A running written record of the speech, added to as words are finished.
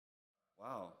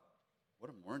Wow, what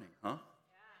a morning, huh?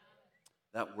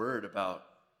 That word about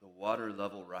the water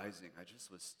level rising, I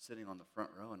just was sitting on the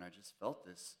front row and I just felt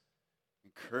this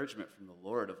encouragement from the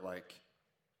Lord of like,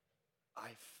 I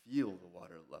feel the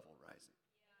water level rising.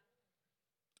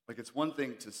 Like it's one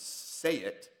thing to say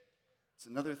it, it's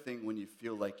another thing when you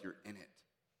feel like you're in it.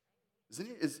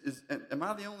 Am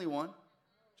I the only one?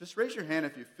 Just raise your hand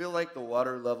if you feel like the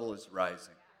water level is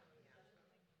rising.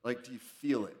 Like, do you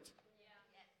feel it?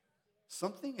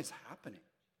 Something is happening.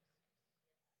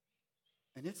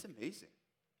 And it's amazing.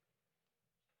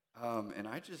 And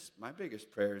my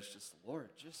biggest prayer is just, Lord,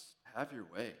 just have your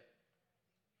way.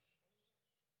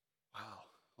 Wow.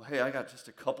 Well, hey, I got just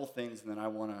a couple things, and then I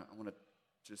want to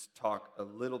just talk a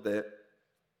little bit.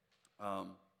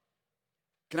 Can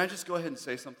I just go ahead and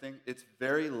say something? It's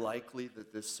very likely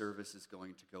that this service is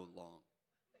going to go long.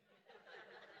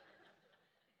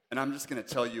 And I'm just going to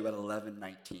tell you at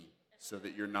 11:19 so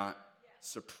that you're not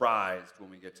surprised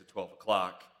when we get to 12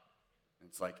 o'clock. And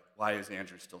it's like, why is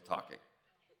Andrew still talking?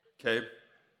 Okay?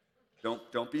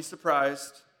 Don't be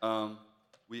surprised.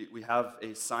 We have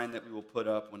a sign that we will put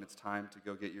up when it's time to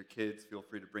go get your kids. Feel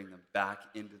free to bring them back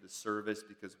into the service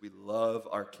because we love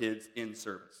our kids in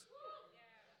service.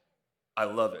 I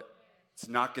love it. It's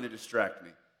not going to distract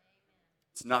me.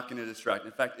 It's not going to distract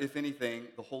me. In fact, if anything,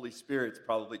 the Holy Spirit's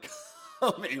probably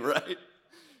coming, right?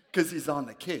 Because he's on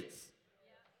the kids.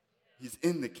 He's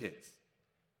in the kids.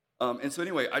 And so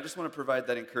anyway, I just want to provide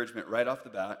that encouragement right off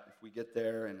the bat. If we get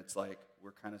there and it's like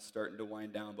we're kind of starting to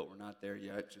wind down, but we're not there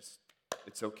yet, just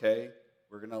it's okay.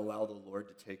 We're going to allow the Lord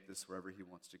to take this wherever he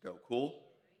wants to go. Cool?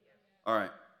 All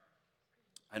right.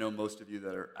 I know most of you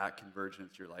that are at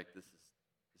Convergence, you're like,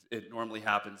 it normally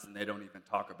happens and they don't even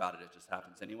talk about it. It just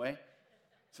happens anyway.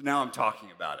 So now I'm talking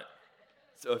about it.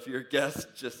 So if you're a guest,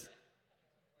 just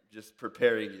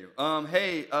preparing you.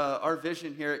 Hey, our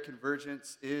vision here at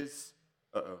Convergence is,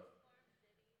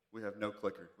 we have no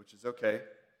clicker, which is okay.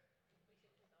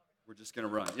 We're just going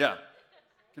to run. Yeah.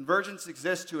 Convergence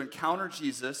exists to encounter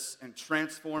Jesus and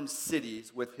transform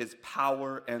cities with his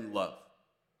power and love.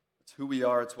 It's who we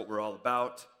are. It's what we're all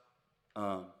about.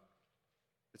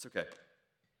 It's okay.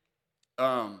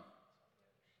 Can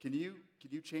you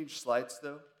change slides,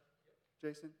 though,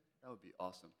 Jason? That would be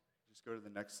awesome. Just go to the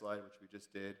next slide, which we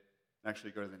just did.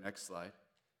 Actually, go to the next slide.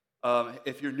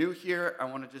 If you're new here, I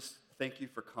want to just thank you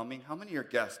for coming. How many are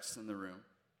guests in the room?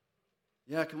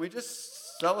 Yeah, can we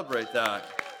just celebrate that?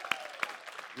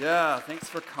 Yeah, thanks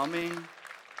for coming.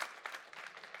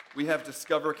 We have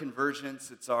Discover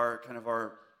Convergence. It's our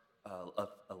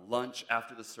a lunch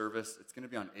after the service. It's going to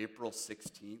be on April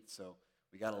 16th, so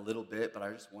we got a little bit, but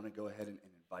I just want to go ahead and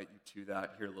invite you to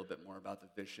that, hear a little bit more about the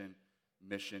vision,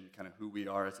 mission, kind of who we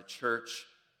are as a church.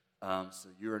 So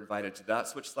you're invited to that.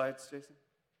 Switch slides, Jason.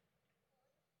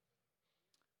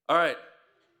 All right.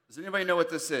 Does anybody know what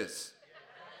this is?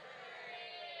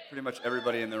 Pretty much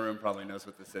everybody in the room probably knows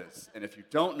what this is. And if you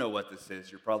don't know what this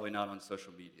is, you're probably not on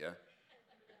social media.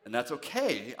 And that's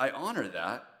okay. I honor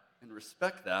that and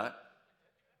respect that.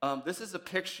 This is a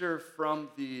picture from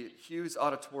the Hughes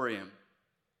Auditorium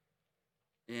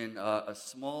in a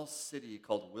small city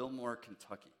called Wilmore,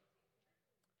 Kentucky,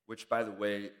 which, by the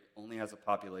way, only has a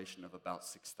population of about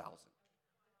 6,000.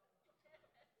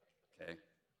 Okay?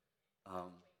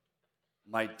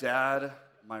 My dad,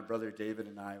 my brother David,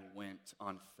 and I went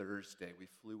on Thursday. We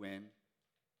flew in,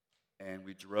 and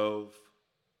we drove.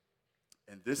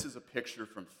 And this is a picture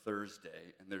from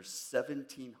Thursday, and there's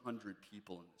 1,700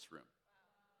 people in this room.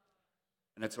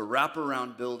 And it's a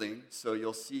wraparound building, so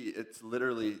you'll see it's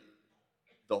literally,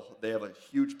 they have a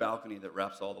huge balcony that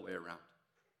wraps all the way around.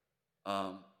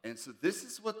 And so this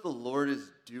is what the Lord is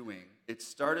doing. It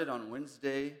started on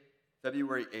Wednesday,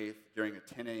 February 8th, during a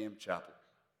 10 a.m. chapel.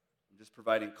 I'm just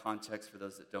providing context for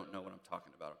those that don't know what I'm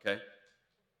talking about, okay?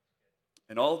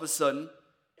 And all of a sudden,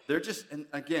 and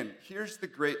again, here's the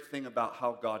great thing about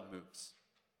how God moves.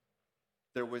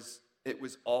 It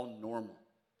was all normal.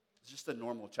 It was just a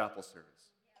normal chapel service.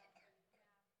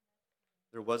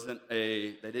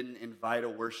 They didn't invite a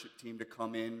worship team to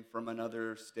come in from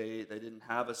another state. They didn't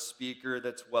have a speaker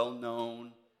that's well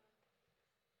known.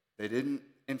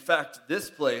 In fact, this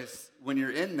place, when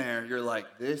you're in there, you're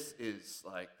like, this is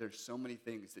like, there's so many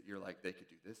things that you're like, they could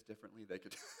do this differently,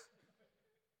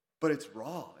 but it's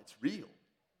raw, it's real.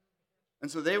 And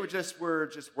so they were just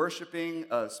worshiping,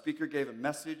 a speaker gave a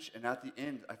message, and at the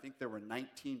end, I think there were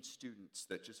 19 students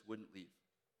that just wouldn't leave.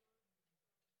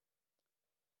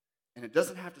 And it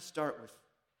doesn't have to start with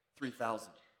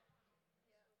 3,000.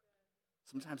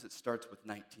 Sometimes it starts with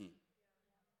 19.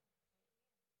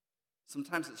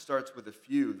 Sometimes it starts with a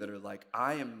few that are like,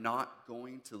 I am not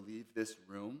going to leave this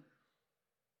room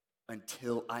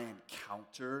until I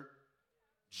encounter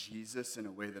Jesus in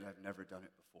a way that I've never done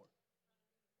it before.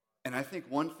 And I think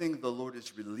one thing the Lord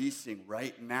is releasing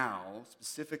right now,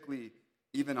 specifically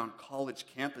even on college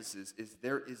campuses, is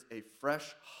there is a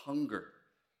fresh hunger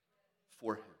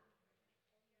for him.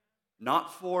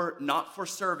 Not for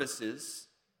services,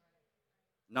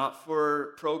 not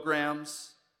for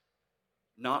programs,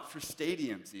 not for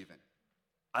stadiums even.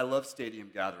 I love stadium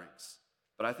gatherings,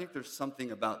 but I think there's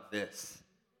something about this.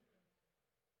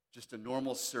 Just a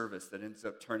normal service that ends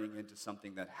up turning into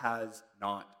something that has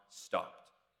not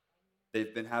stopped.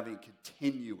 They've been having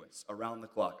continuous around the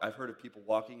clock. I've heard of people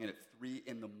walking in at 3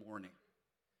 a.m,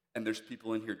 and there's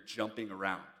people in here jumping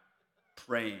around,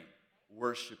 praying,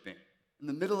 worshiping, in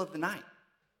the middle of the night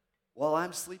while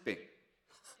I'm sleeping.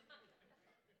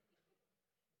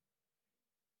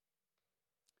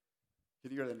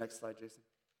 Can you go to the next slide, Jason?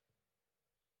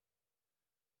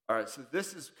 All right, so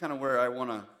this is kind of where I want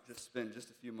to just spend just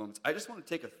a few moments. I just want to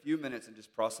take a few minutes and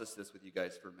just process this with you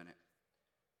guys for a minute.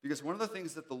 Because one of the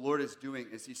things that the Lord is doing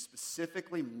is he's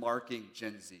specifically marking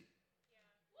Gen Z.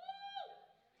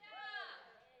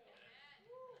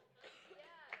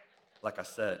 Like I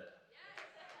said.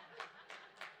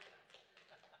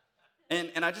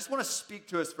 And I just want to speak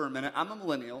to us for a minute. I'm a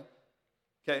millennial,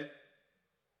 okay?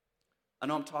 I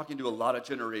know I'm talking to a lot of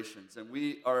generations, and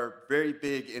we are very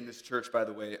big in this church, by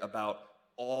the way, about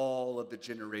all of the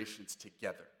generations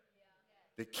together.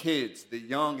 The kids, the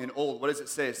young and old. What does it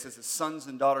say? It says the sons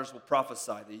and daughters will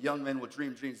prophesy. The young men will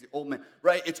dream dreams. The old men,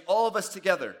 right? It's all of us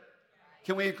together.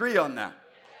 Can we agree on that?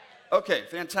 Okay,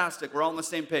 fantastic. We're all on the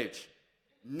same page.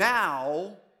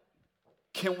 Now,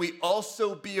 can we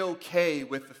also be okay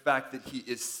with the fact that he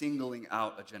is singling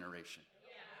out a generation?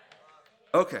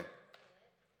 Okay.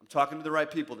 I'm talking to the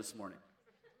right people this morning,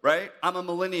 right? I'm a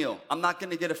millennial. I'm not going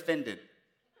to get offended.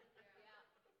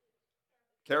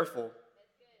 Careful.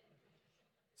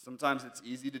 Sometimes it's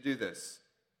easy to do this.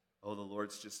 Oh, the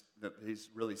Lord's just, he's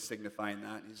really signifying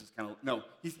that. He's just kind of, no,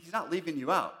 he's not leaving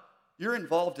you out. You're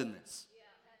involved in this.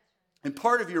 And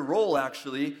part of your role,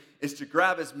 actually, is to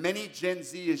grab as many Gen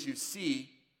Z as you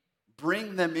see,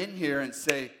 bring them in here and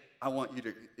say, I want you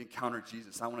to encounter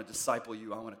Jesus. I want to disciple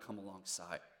you. I want to come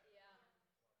alongside.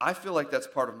 I feel like that's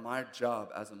part of my job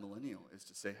as a millennial is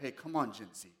to say, hey, come on, Gen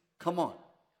Z. Come on.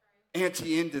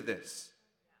 Ante into this.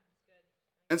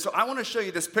 And so I want to show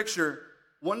you this picture.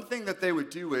 One thing that they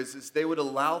would do is they would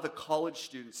allow the college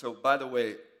students. So, by the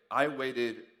way,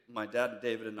 my dad and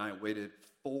David and I waited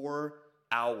 4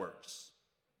 hours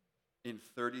in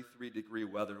 33-degree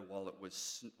weather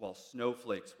while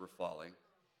snowflakes were falling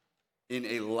in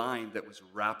a line that was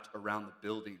wrapped around the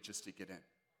building just to get in.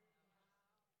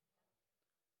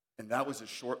 And that was a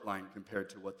short line compared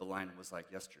to what the line was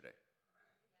like yesterday.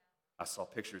 I saw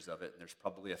pictures of it, and there's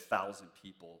probably 1,000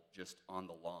 people just on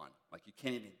the lawn. Like, you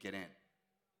can't even get in.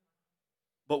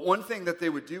 But one thing that they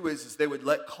would do is they would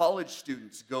let college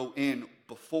students go in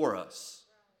before us.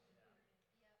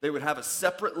 They would have a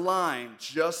separate line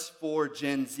just for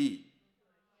Gen Z.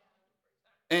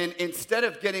 And instead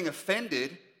of getting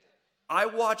offended, I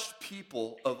watched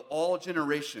people of all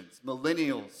generations,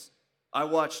 millennials, I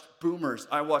watched boomers,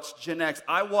 I watched Gen X,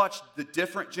 I watched the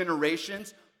different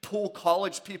generations pull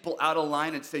college people out of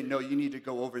line and say, no, you need to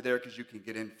go over there because you can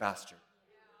get in faster.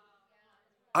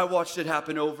 I watched it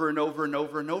happen over and over and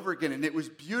over and over again, and it was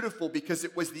beautiful because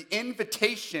it was the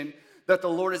invitation that the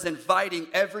Lord is inviting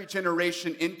every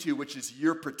generation into, which is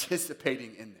you're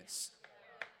participating in this.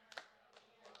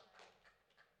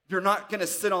 You're not going to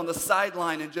sit on the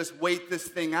sideline and just wait this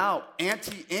thing out.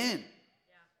 Ante in.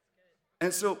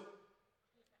 And so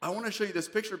I want to show you this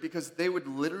picture because they would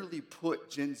literally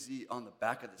put Gen Z on the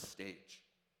back of the stage.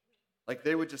 Like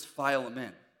they would just file them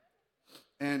in.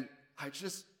 And I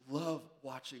just love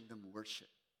watching them worship.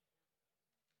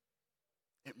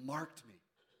 It marked me.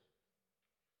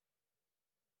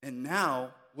 And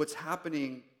now what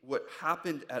happened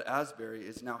at Asbury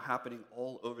is now happening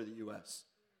all over the U.S.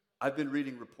 I've been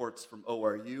reading reports from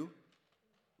ORU,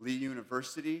 Lee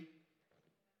University.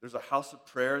 There's a house of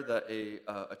prayer that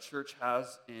a church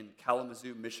has in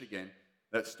Kalamazoo, Michigan,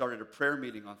 that started a prayer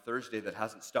meeting on Thursday that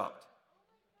hasn't stopped.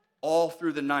 All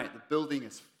through the night, the building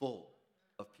is full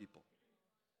of people.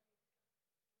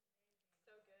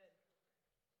 So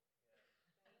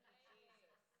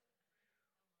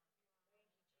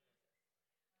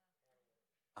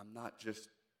good. I'm not just,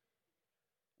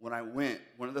 when I went,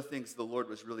 one of the things the Lord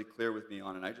was really clear with me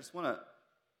on, and I just want to,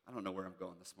 I don't know where I'm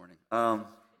going this morning.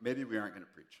 Maybe we aren't going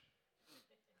to preach.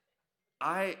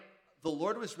 The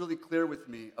Lord was really clear with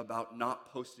me about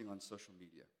not posting on social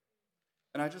media.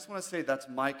 And I just want to say that's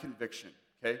my conviction,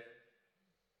 okay?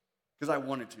 because I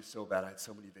wanted to so bad. I had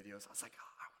so many videos. I was like,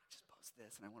 oh, I want to just post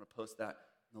this and I want to post that.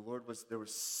 And there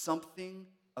was something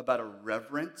about a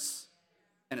reverence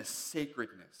and a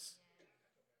sacredness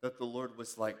that the Lord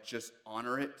was like, just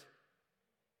honor it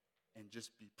and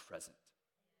just be present.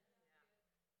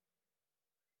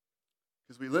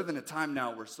 Because we live in a time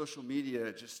now where social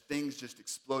media, things just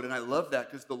explode. And I love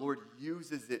that because the Lord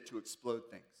uses it to explode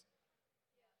things.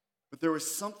 But there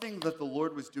was something that the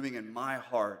Lord was doing in my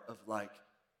heart of like,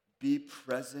 be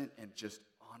present and just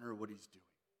honor what he's doing.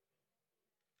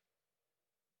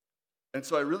 And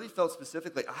so I really felt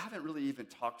specifically, I haven't really even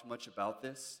talked much about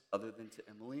this other than to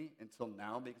Emily until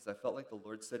now because I felt like the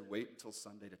Lord said, wait until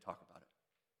Sunday to talk about it.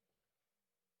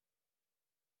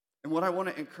 And what I want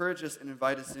to encourage us and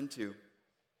invite us into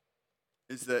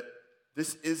is that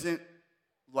this isn't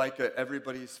like a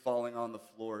everybody's falling on the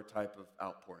floor type of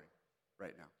outpouring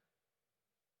right now.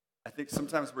 I think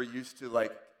sometimes we're used to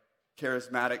like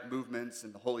charismatic movements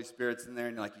and the Holy Spirit's in there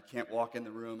and like you can't walk in the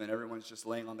room and everyone's just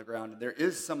laying on the ground. And there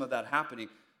is some of that happening.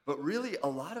 But really a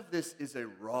lot of this is a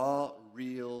raw,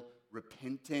 real,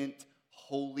 repentant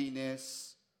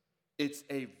holiness. It's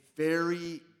a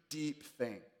very deep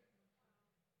thing.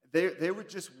 They would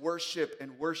just worship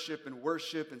and worship and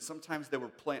worship, and sometimes they were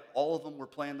playing, all of them were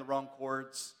playing the wrong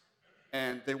chords,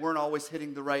 and they weren't always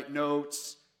hitting the right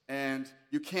notes, and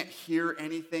you can't hear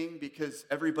anything because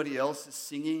everybody else is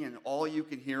singing, and all you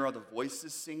can hear are the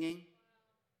voices singing.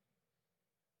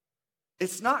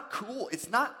 It's not cool. It's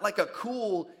not like a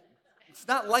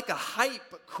hype,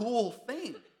 but cool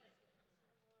thing.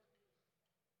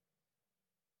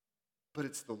 But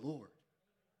it's the Lord.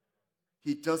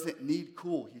 He doesn't need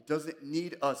cool. He doesn't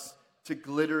need us to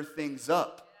glitter things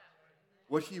up.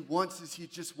 What he wants is he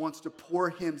just wants to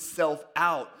pour himself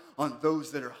out on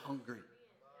those that are hungry.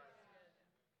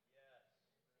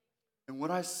 And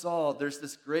what I saw, there's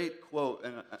this great quote,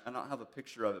 and I don't have a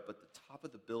picture of it, but the top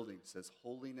of the building says,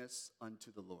 holiness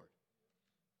unto the Lord.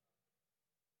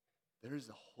 There is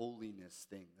a holiness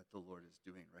thing that the Lord is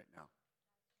doing right now.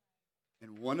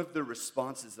 And one of the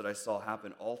responses that I saw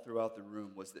happen all throughout the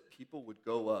room was that people would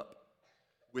go up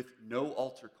with no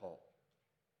altar call.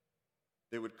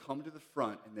 They would come to the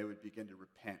front and they would begin to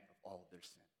repent of all of their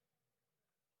sin.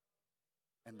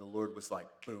 And the Lord was like,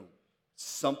 boom,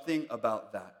 something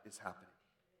about that is happening.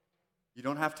 You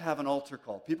don't have to have an altar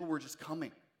call. People were just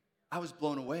coming. I was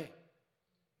blown away.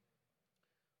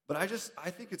 But I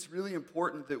think it's really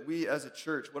important that we as a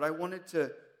church, what I wanted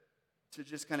to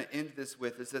just kind of end this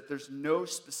with is that there's no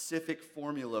specific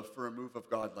formula for a move of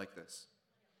God like this.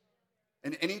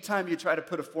 And anytime you try to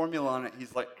put a formula on it,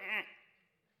 he's like, eh.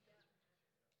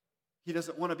 He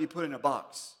doesn't want to be put in a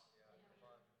box.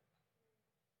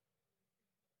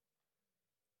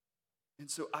 And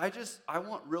so I just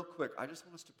want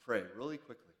us to pray really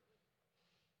quickly.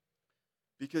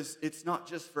 Because it's not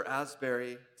just for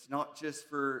Asbury, it's not just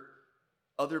for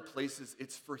other places,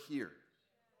 it's for here.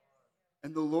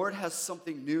 And the Lord has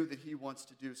something new that he wants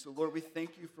to do. So Lord, we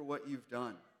thank you for what you've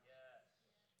done.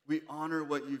 We honor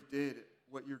what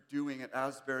what you're doing at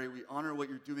Asbury. We honor what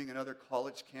you're doing in other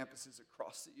college campuses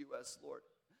across the U.S., Lord.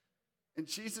 And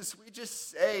Jesus, we just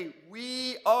say,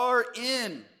 we are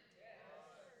in.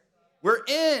 We're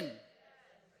in.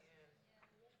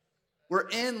 We're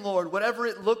in, Lord. Whatever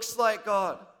it looks like,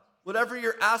 God. Whatever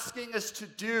you're asking us to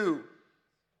do.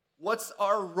 What's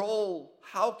our role?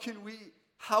 How can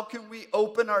we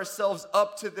open ourselves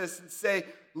up to this and say,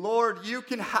 Lord, you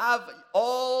can have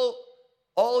all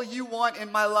you want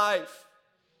in my life.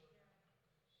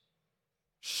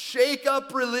 Shake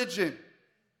up religion.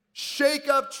 Shake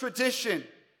up tradition.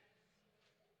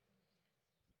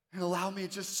 And allow me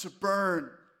just to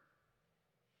burn.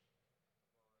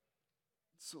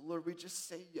 So, Lord, we just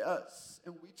say yes.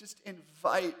 And we just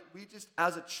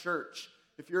as a church,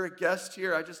 if you're a guest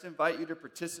here, I just invite you to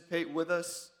participate with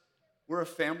us. We're a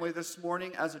family this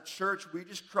morning. As a church, we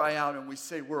just cry out and we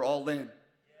say, we're all in.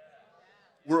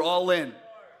 We're all in.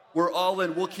 We're all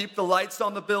in. We'll keep the lights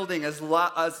on the building as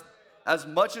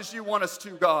much as you want us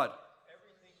to, God.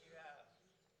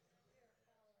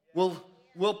 We'll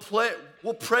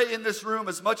pray in this room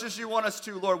as much as you want us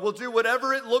to, Lord. We'll do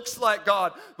whatever it looks like,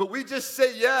 God. But we just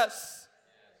say yes.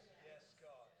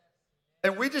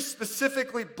 And we just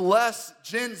specifically bless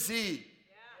Gen Z.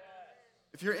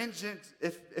 If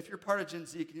you're part of Gen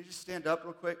Z, can you just stand up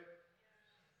real quick?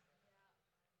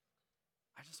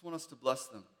 I just want us to bless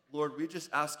them. Lord, we just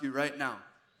ask you right now.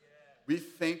 We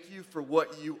thank you for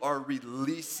what you are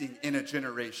releasing in a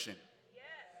generation.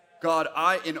 God,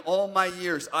 in all my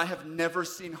years, I have never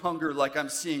seen hunger like I'm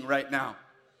seeing right now.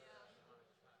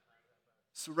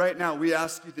 So right now, we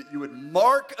ask you that you would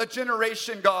mark a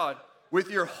generation, God, with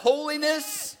your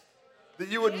holiness, that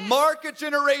you would mark a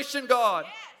generation, God.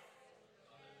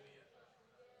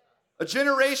 A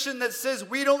generation that says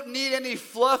we don't need any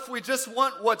fluff, we just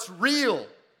want what's real.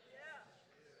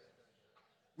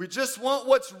 We just want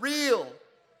what's real. Would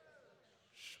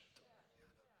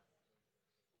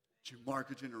you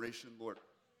mark a generation, Lord?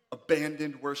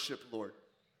 Abandoned worship, Lord.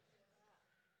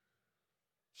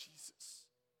 Jesus.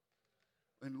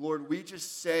 And Lord, we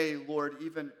just say, Lord,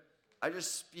 even I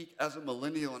just speak as a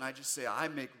millennial and I just say, I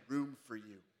make room for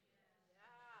you.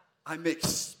 I make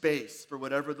space for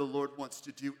whatever the Lord wants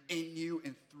to do in you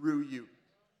and through you.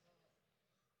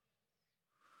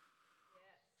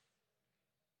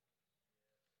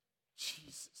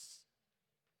 Jesus.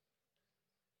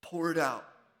 Pour it out.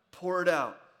 Pour it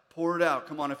out. Pour it out.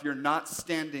 Come on, if you're not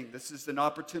standing, this is an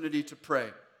opportunity to pray.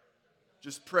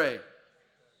 Just pray.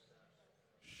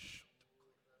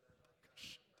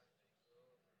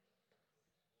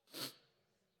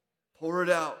 Pour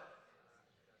it out.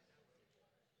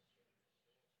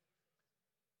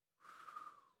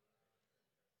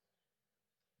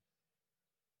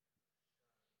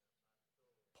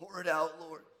 Pour it out,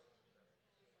 Lord.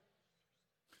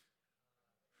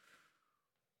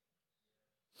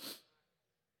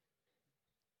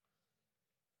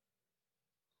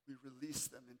 We release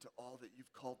them into all that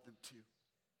you've called them to.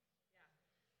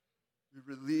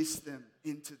 We release them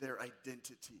into their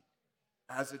identity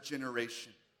as a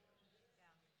generation.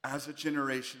 As a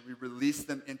generation, we release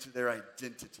them into their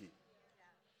identity.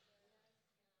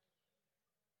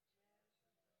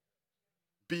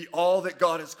 Be all that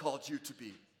God has called you to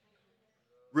be.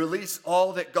 Release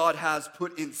all that God has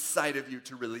put inside of you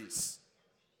to release.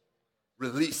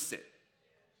 Release it.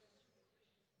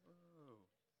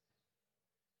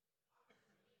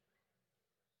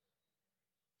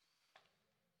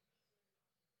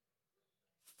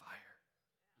 Fire.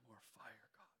 More fire,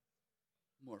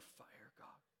 God. More fire,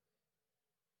 God.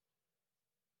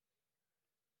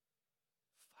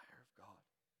 Fire of God.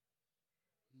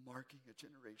 Marking a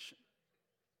generation.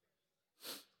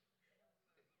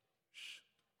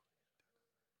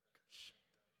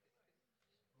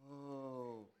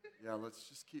 Oh, yeah, let's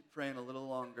just keep praying a little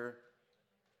longer.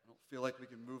 I don't feel like we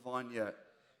can move on yet.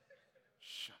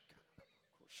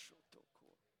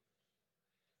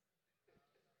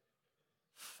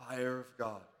 Fire of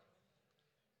God.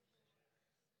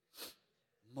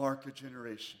 Mark a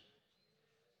generation.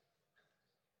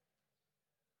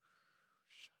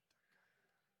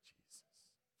 Jesus.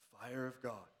 Fire of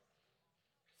God.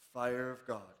 Fire of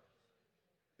God.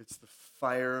 It's the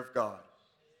fire of God.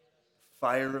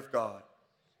 Fire of God.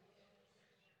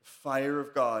 Fire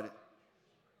of God.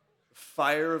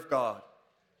 Fire of God.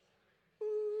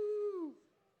 Woo.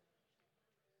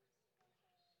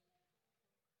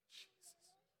 Jesus.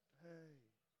 Hey.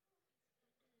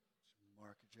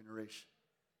 Mark a generation.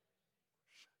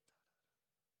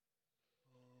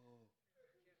 Oh.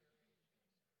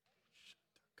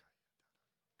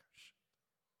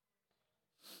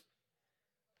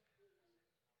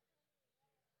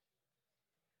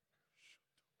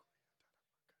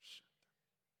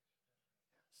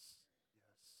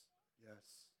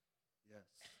 Yes. Yes.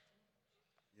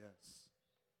 Yes.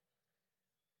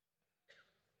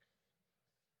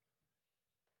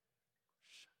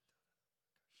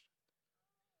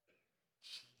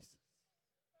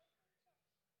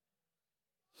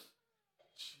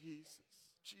 Jesus.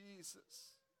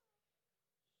 Jesus.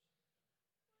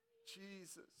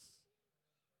 Jesus.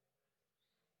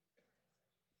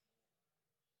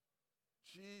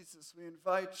 Jesus, we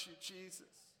invite you, Jesus.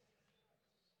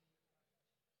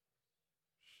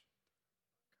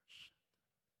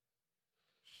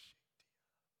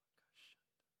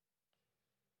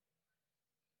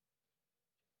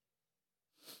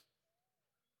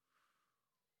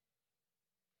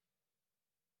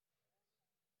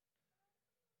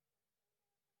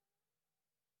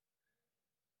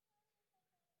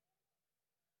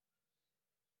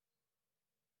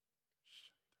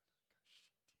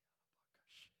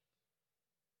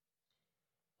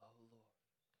 Oh, Lord.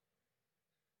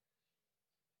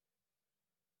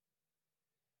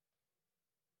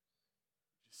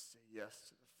 Just say yes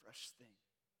to the fresh thing.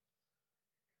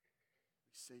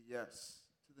 We say yes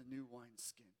to the new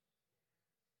wineskin.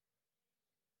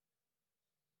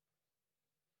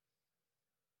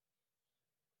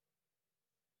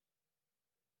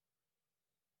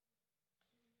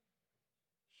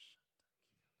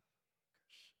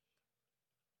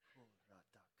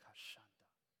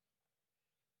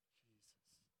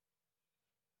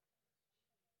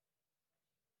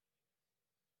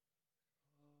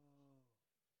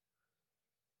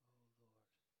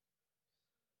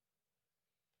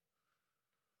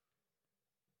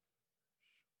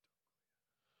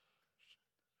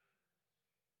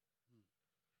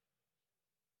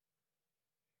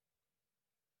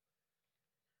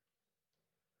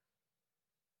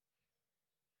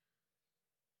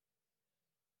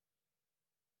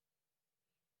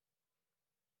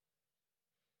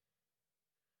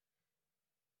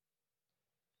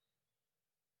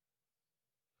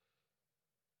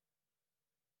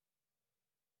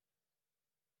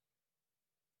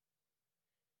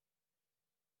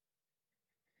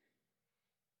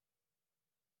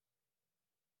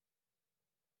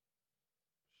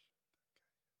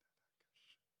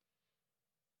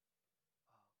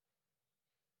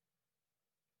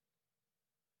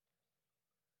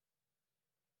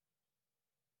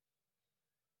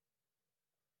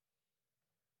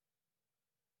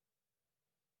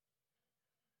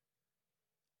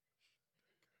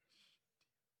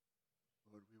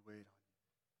 wait on you.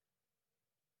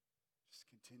 Just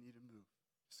continue to move.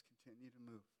 Just continue to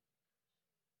move.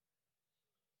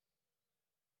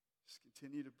 Just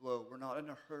continue to blow. We're not in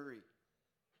a hurry.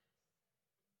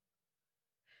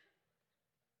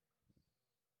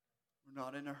 We're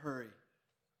not in a hurry.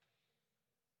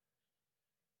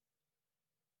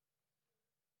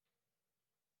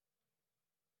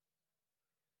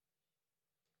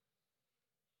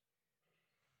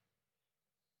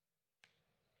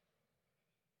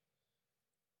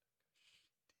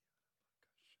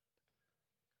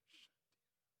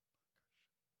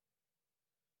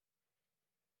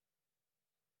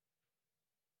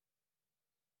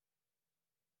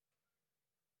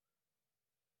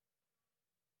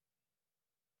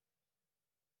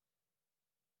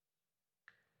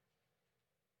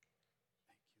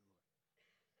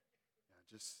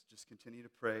 Just continue to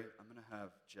pray. I'm going to have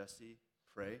Jesse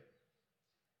pray.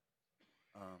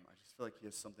 I just feel like he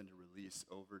has something to release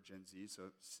over Gen Z, so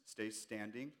stay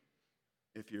standing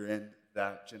if you're in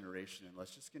that generation, and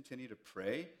let's just continue to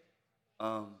pray.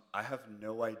 I have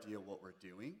no idea what we're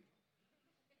doing,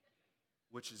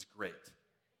 which is great.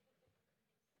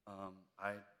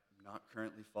 I'm not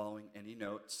currently following any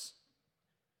notes,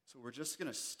 so we're just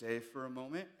going to stay for a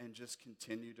moment and just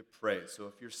continue to pray. So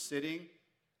if you're sitting,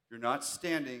 you're not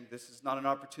standing, this is not an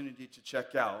opportunity to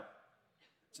check out.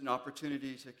 It's an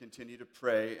opportunity to continue to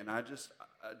pray, and I'm just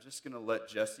going to let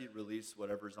Jesse release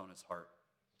whatever's on his heart.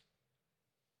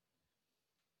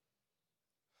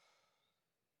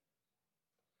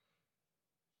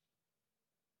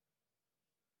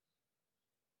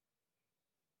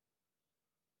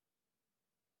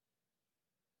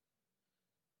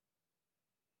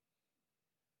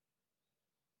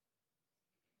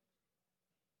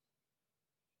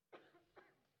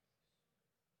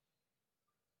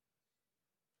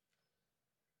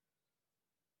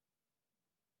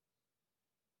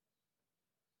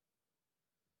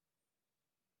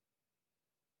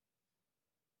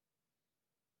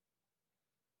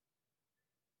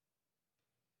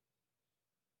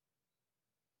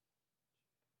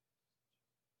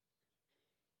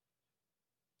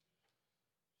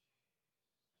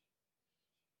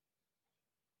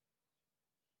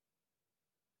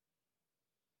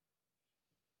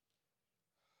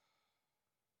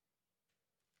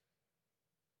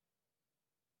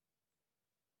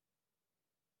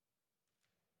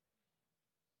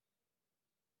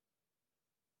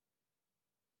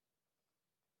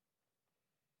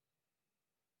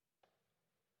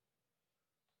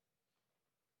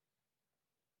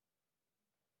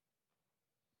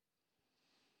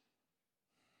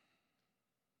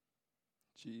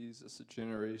 Jesus, a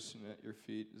generation at your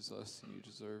feet is less than you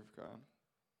deserve, God.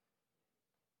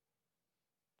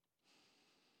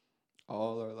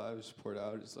 All our lives poured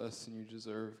out is less than you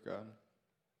deserve, God.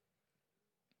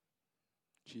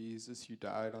 Jesus, you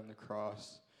died on the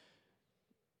cross.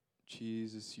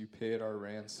 Jesus, you paid our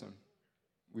ransom.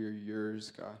 We are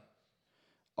yours, God.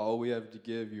 All we have to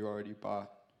give, you already bought.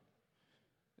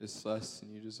 It's less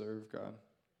than you deserve, God.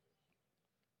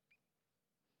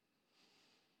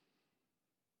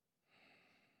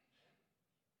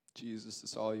 Jesus,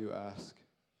 it's all you ask.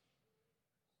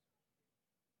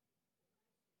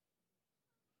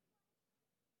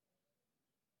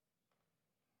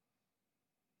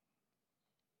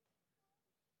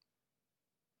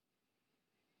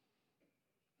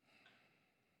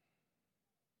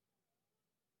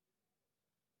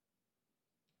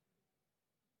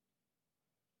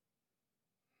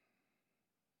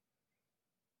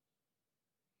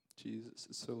 Jesus,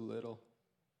 it's so little.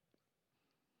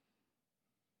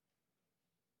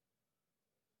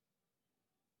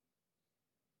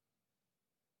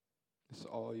 It's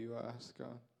all you ask,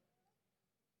 God.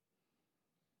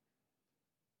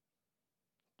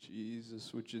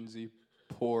 Jesus, would Gen Z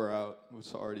pour out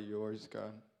what's already yours,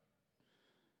 God?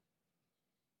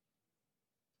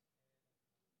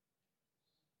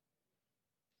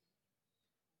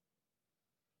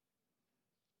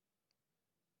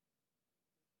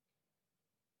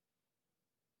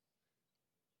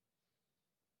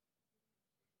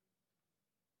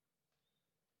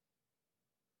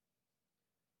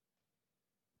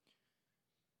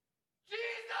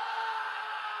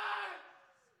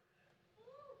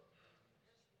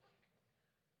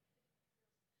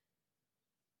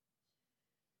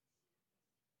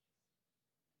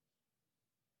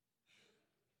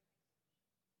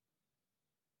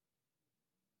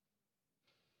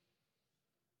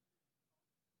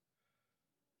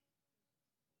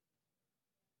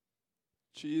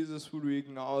 Jesus, would we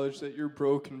acknowledge that your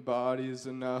broken body is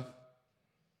enough?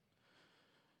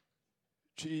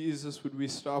 Jesus, would we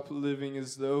stop living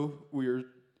as though we are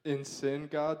in sin,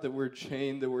 God, that we're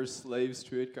chained, that we're slaves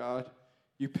to it, God.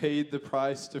 You paid the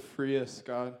price to free us,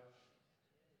 God.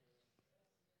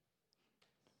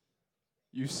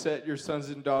 You set your sons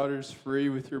and daughters free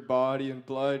with your body and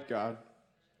blood, God.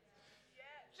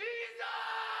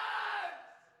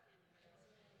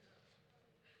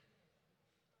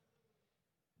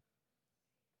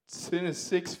 Sin is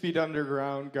 6 feet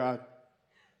underground, God.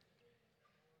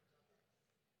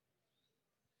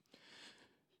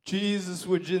 Jesus,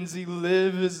 would Gen Z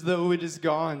live as though it is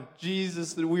gone?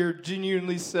 Jesus, that we are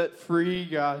genuinely set free,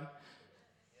 God.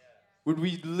 Would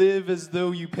we live as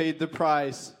though you paid the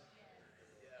price?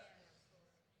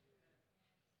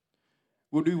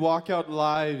 Would we walk out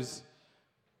lives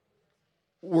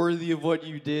worthy of what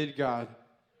you did, God?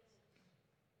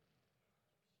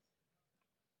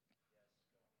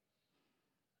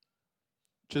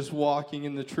 Just walking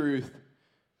in the truth.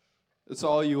 That's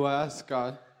all you ask,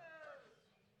 God.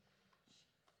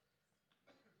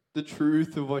 The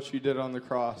truth of what you did on the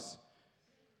cross.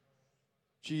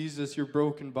 Jesus, your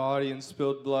broken body and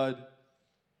spilled blood.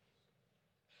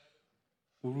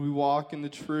 Would we walk in the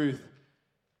truth?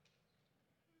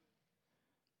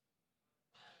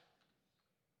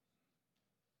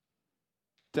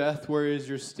 Death, where is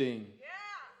your sting?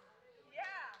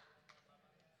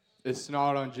 It's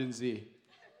not on Gen Z.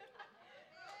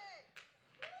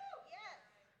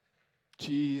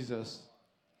 Jesus.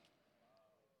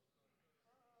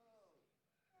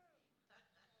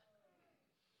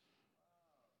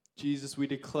 Jesus, we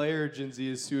declare Gen Z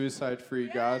is suicide-free,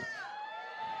 God.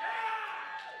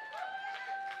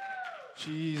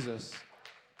 Jesus.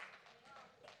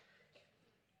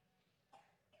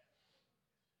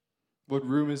 What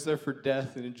room is there for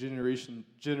death in a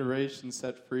generation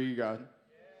set free, God?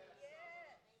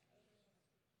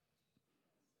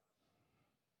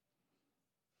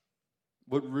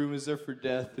 What room is there for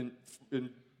death in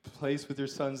place with your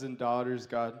sons and daughters,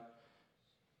 God?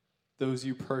 Those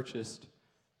you purchased.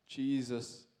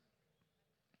 Jesus.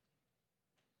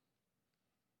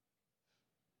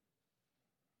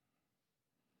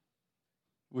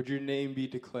 Would your name be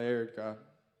declared, God?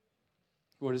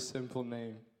 What a simple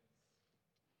name.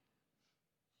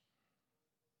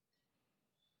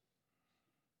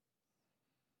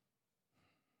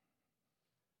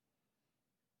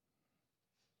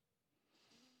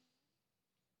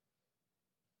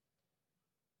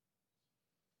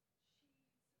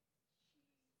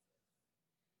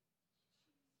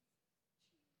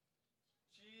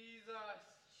 Jesus.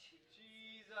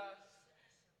 Jesus.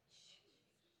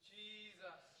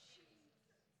 Jesus.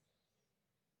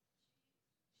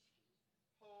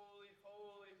 Holy,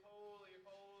 holy, holy,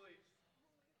 holy.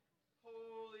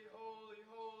 Holy, holy,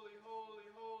 holy, holy,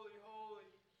 holy, holy.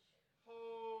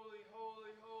 Holy,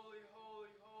 holy, holy,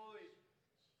 holy, holy.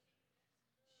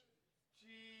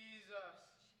 Jesus.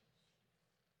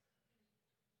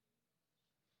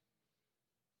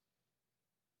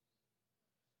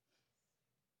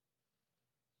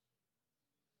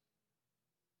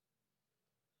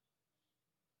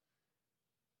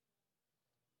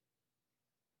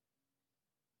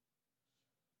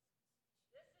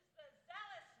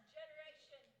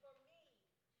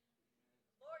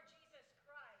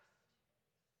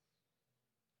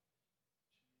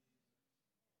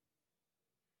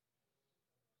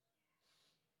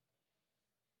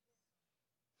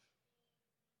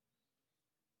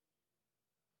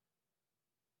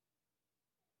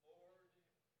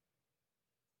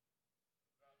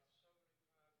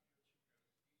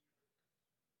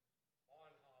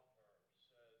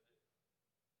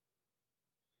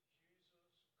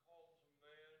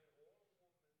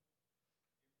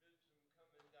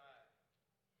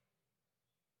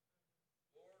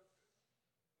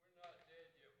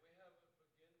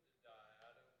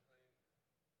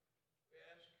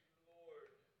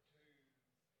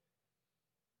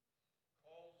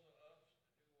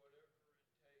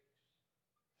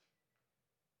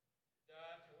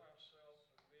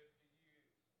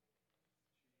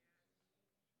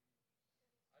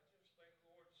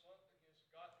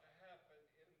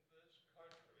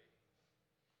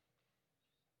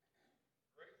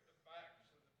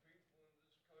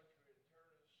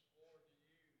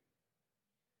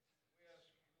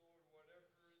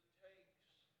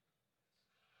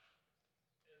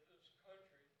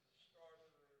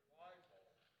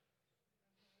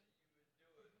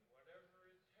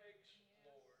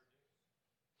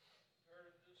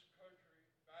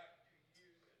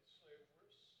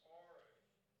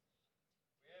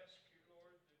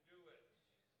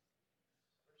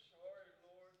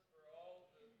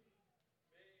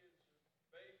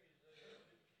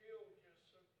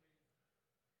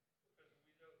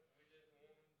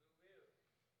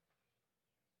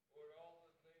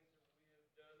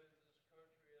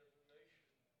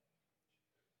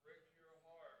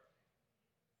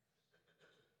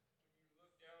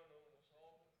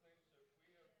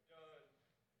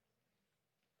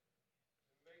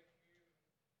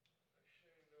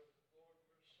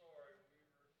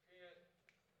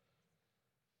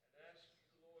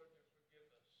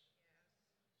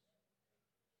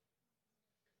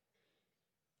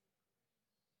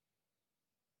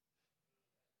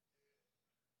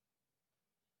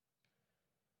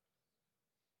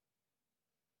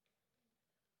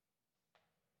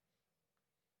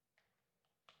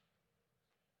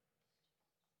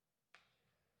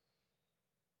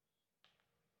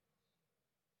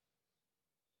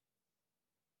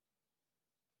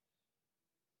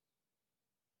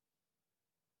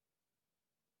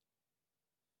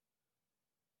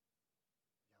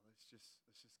 let's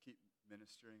just keep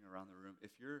ministering around the room.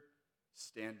 If you're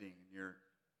standing and you're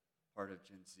part of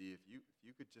Gen Z, if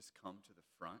you could just come to the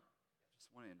front, I just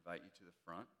want to invite you to the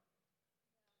front.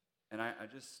 And I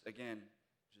just, again,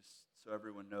 just so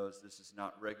everyone knows, this is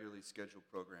not regularly scheduled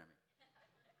programming.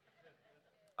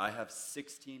 I have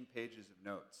 16 pages of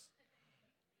notes,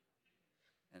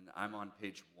 and I'm on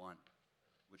page 1,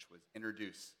 which was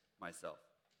introduce myself.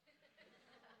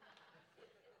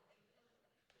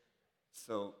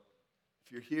 So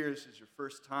if you're here, this is your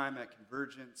first time at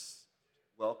Convergence,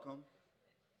 welcome.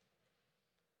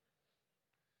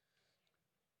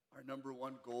 Our number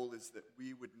one goal is that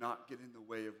we would not get in the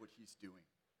way of what he's doing.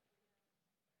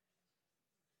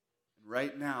 And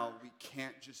right now, we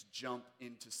can't just jump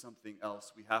into something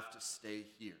else. We have to stay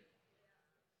here.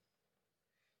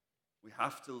 We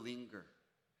have to linger.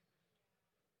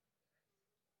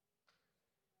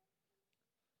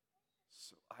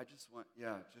 So I just want,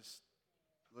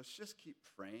 let's just keep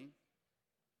praying.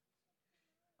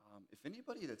 If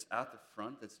anybody that's at the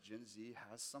front that's Gen Z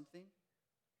has something,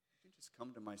 you can just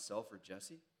come to myself or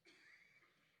Jesse.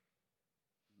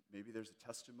 Maybe there's a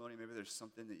testimony, maybe there's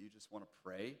something that you just want to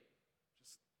pray.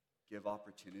 Just give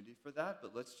opportunity for that,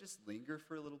 but let's just linger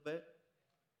for a little bit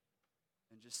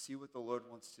and just see what the Lord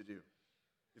wants to do.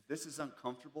 If this is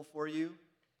uncomfortable for you,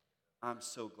 I'm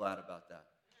so glad about that.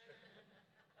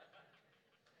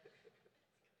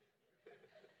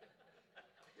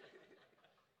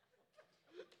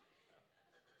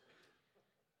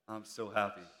 I'm so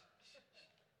happy.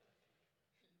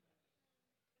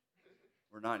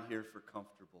 We're not here for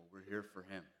comfortable. We're here for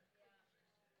him.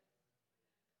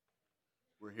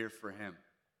 We're here for him.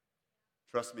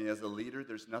 Trust me, as a leader,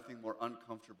 there's nothing more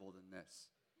uncomfortable than this.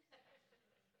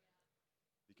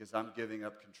 Because I'm giving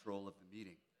up control of the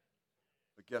meeting.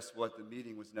 But guess what? The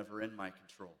meeting was never in my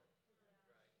control.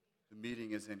 The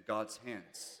meeting is in God's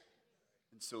hands.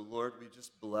 And so, Lord, we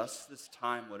just bless this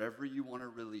time, whatever you want to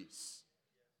release.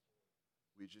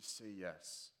 We just say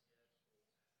yes.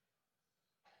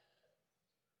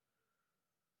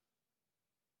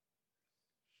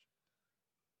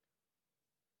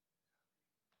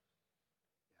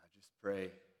 Yeah, just pray.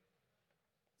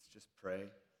 Let's just pray.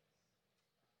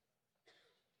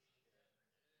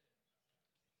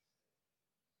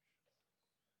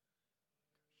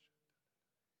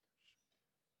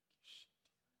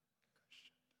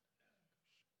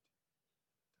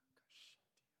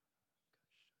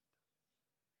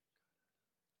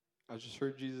 I just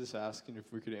heard Jesus asking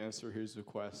if we could answer his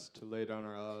request to lay down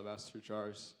our alabaster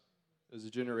jars. As a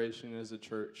generation, as a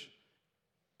church,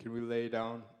 can we lay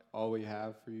down all we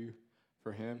have for you,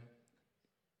 for him,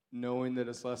 knowing that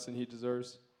it's less than he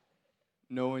deserves,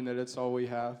 knowing that it's all we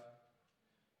have?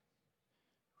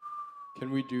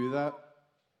 Can we do that?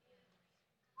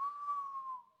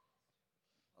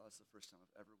 Oh, that's the first time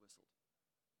I've ever whistled.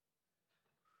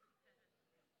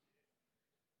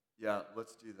 Yeah,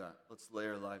 let's do that. Let's lay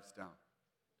our lives down.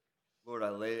 Lord,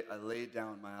 I lay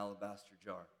down my alabaster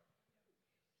jar.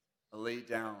 I lay it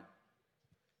down.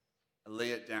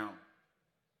 The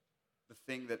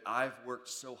thing that I've worked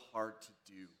so hard to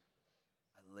do,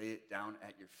 I lay it down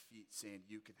at your feet saying,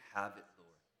 you can have it,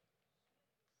 Lord.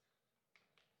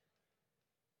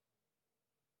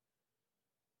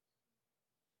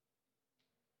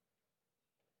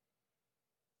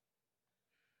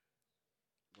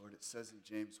 Lord, it says in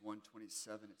James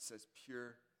 1:27, it says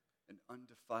pure and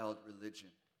undefiled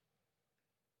religion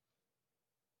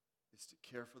is to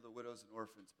care for the widows and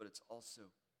orphans, but it's also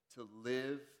to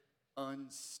live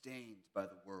unstained by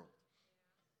the world.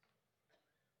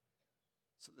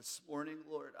 So this morning,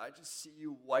 Lord, I just see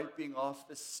you wiping off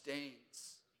the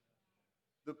stains,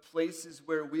 the places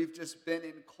where we've just been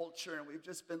in culture and we've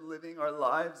just been living our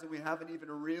lives and we haven't even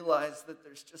realized that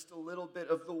there's just a little bit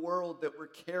of the world that we're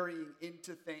carrying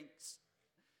into things.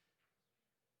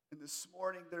 And this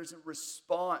morning there's a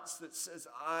response that says,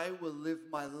 I will live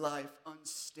my life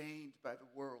unstained by the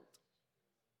world.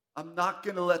 I'm not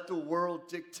going to let the world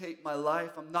dictate my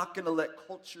life. I'm not going to let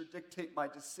culture dictate my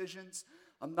decisions.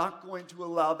 I'm not going to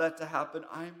allow that to happen.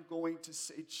 I'm going to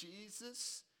say,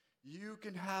 Jesus, you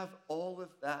can have all of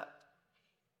that.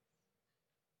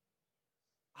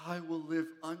 I will live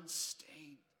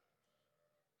unstained.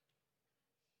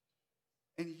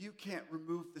 And you can't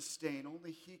remove the stain.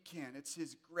 Only he can. It's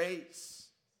his grace.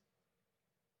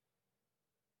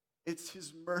 It's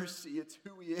his mercy. It's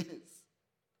who he is.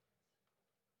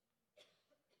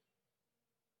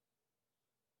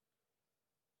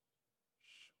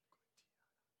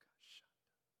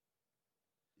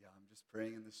 Yeah, I'm just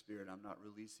praying in the Spirit. I'm not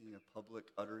releasing a public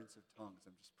utterance of tongues.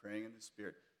 I'm just praying in the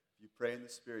Spirit. If you pray in the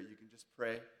Spirit, you can just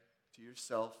pray to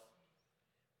yourself.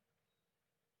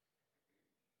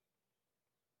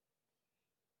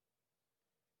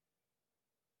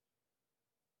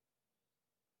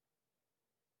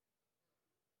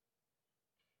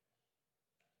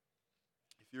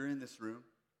 If you're in this room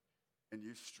and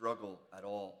you struggle at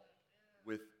all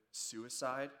with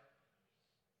suicide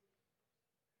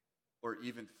or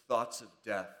even thoughts of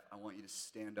death, I want you to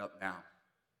stand up now.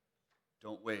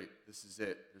 Don't wait. This is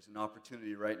it. There's an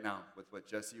opportunity right now with what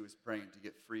Jesse was praying to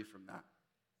get free from that.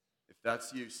 If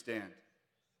that's you, stand.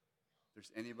 If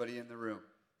there's anybody in the room,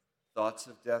 thoughts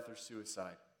of death or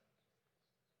suicide.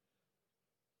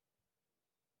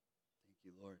 Thank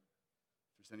you, Lord.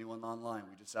 If there's anyone online,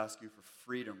 we just ask you for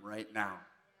freedom right now.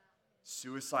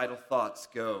 Suicidal thoughts,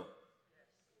 go.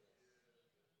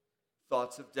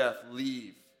 Thoughts of death,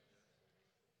 leave.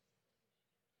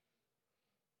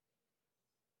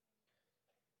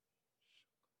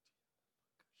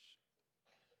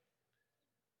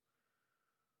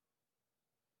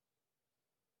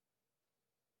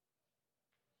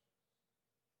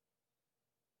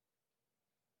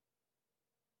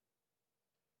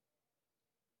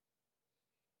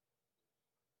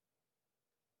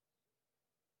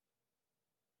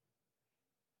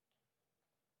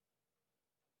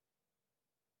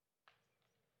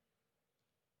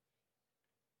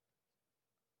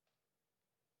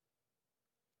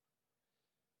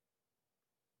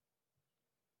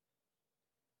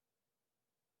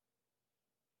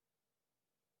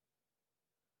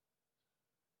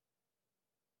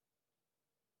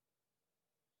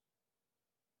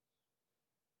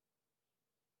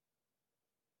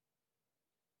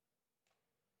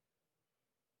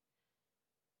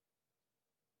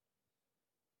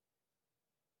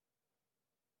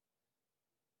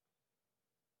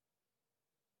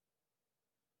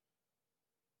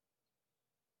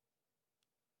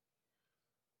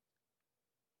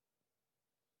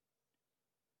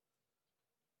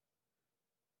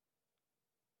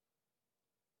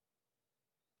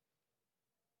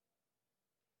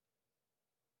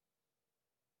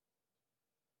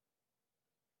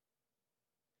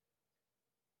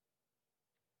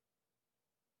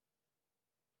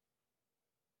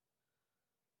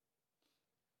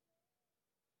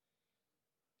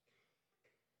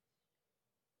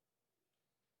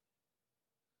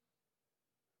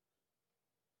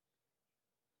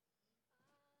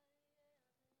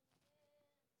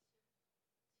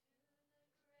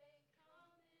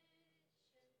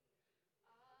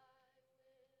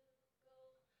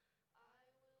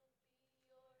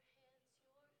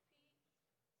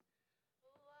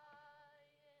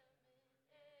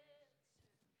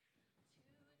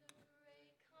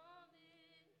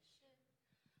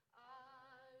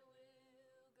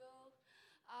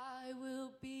 I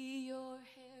will be your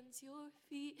hands, your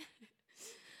feet.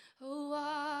 Oh,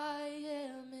 I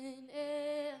am an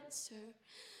answer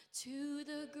to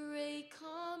the great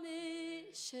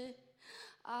commission.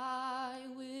 I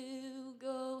will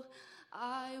go.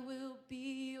 I will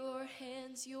be your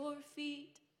hands, your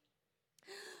feet.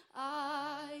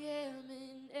 I am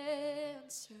an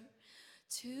answer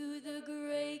to the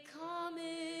great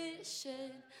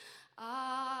commission.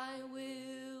 I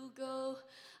will go.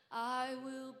 I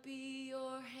will be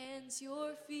your hands,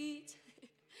 your feet.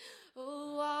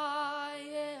 Oh, I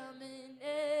am an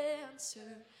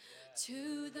answer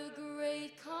to the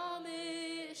great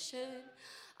commission.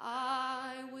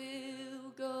 I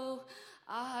will go.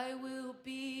 I will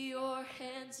be your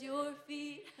hands, your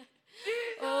feet.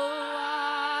 Oh,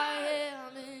 I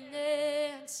am an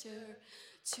answer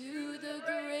to the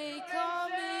great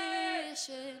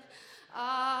commission.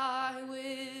 I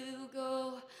will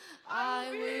go.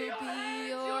 I will be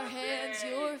your hands,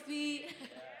 your feet.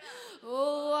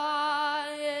 Oh, I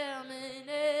am an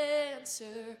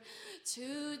answer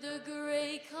to the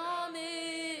great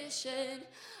commission.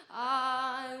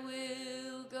 I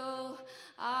will go.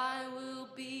 I will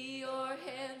be your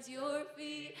hands, your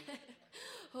feet.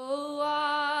 Oh,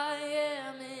 I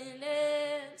am an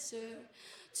answer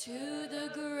to the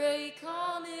great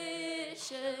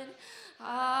commission.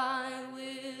 I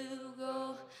will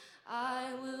go.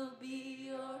 I will be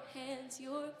your hands,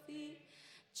 your feet.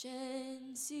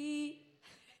 Gen Z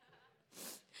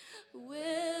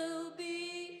will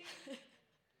be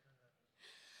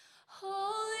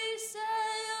holy, set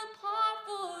apart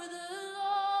for the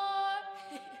Lord.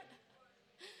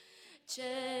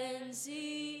 Gen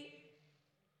Z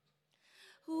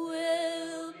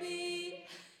will be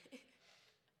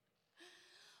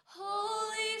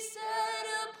holy, set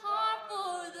apart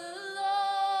for the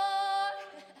Lord.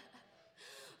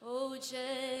 Oh,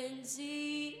 Gen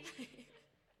Z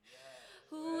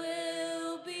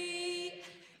will be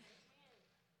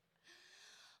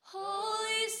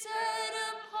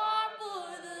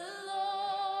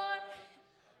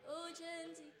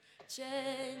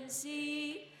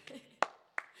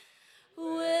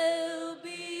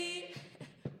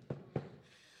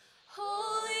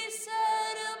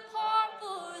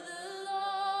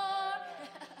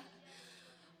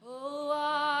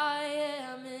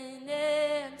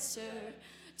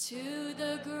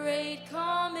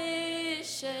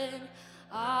mission.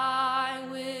 I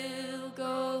will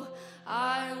go.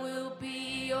 I will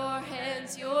be your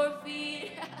hands, your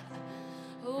feet.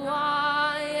 Oh,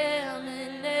 I am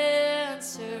an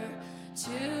answer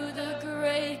to the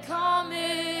Great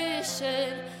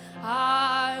Commission.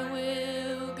 I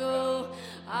will go.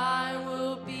 I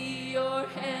will be your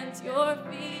hands, your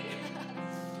feet.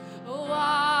 Oh,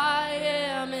 I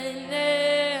am an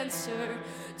answer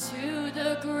to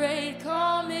the Great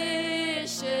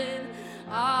Commission.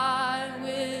 I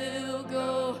will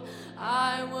go.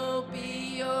 I will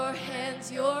be your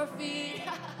hands, your feet.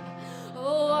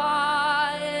 Oh,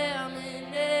 I am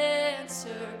an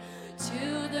answer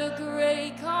to the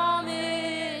Great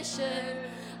Commission.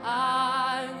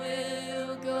 I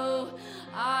will go.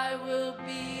 I will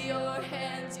be your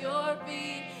hands, your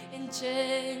feet. In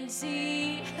Gen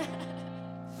Z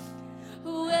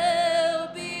will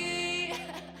be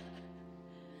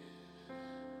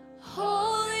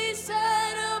holy,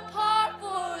 set apart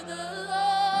for the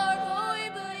Lord. Oh, we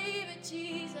believe in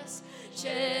Jesus.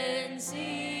 Gen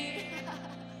Z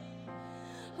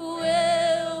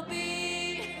will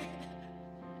be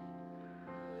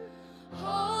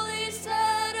holy,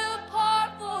 set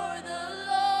apart for the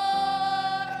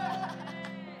Lord.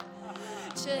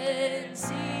 Gen Z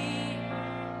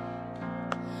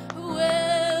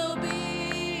will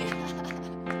be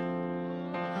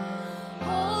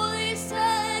holy,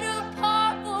 set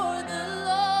apart for the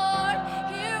Lord.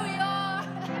 Here we are.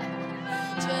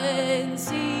 Gen Z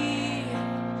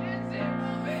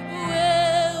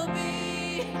will be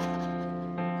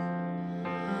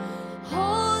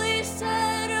holy,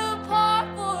 set apart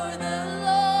for the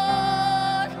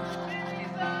Lord.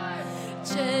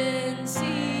 Gen Z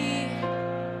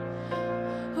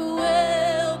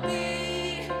will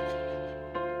be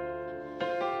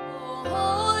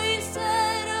holy,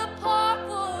 set apart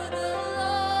for the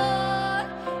Lord.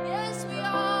 Yes, we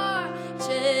are.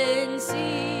 Gen Z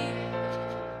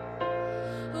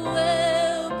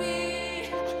will be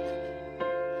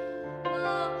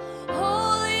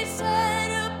holy,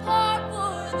 set apart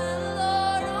for the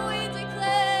Lord. Oh, we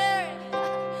declare it.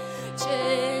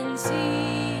 Gen Z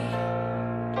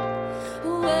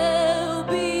will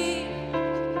be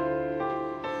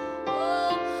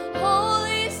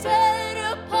holy, set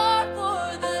apart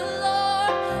for the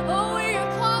Lord. Oh, we're your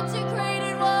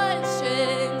consecrated ones.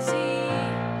 Gen Z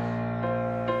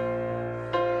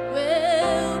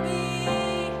will be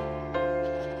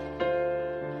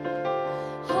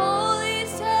holy,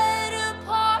 set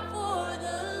apart for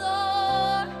the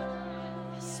Lord.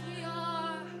 Yes, we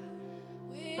are.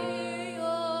 We're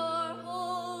your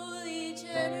holy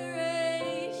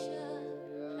generation.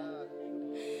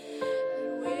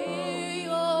 We're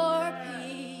your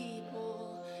people,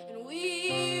 and we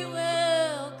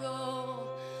will go.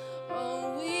 Oh,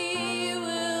 we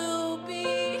will be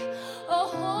a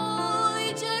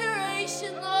holy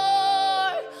generation,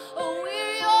 Lord. Oh,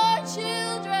 we're your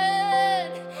children,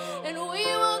 and we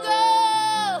will go.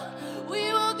 We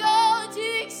will go to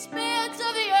the expanse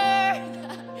of the earth.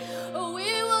 Oh,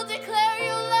 we will declare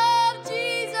your love,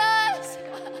 Jesus,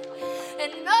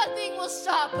 and nothing will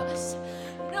stop us.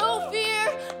 No fear,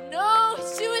 no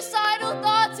suicidal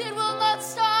thoughts, it will not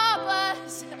stop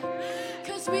us.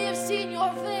 Because we have seen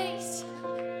your face.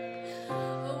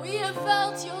 We have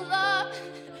felt your love.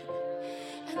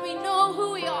 And we know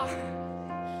who we are.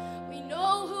 We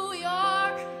know who we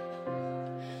are.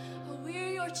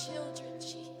 We're your children,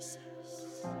 Jesus.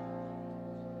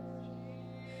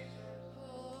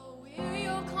 Oh, we're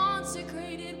your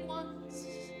consecrated ones.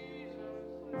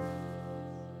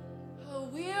 Oh,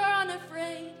 we are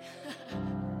unafraid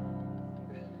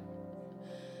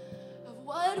of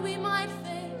what we might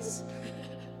face,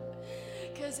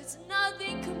 because it's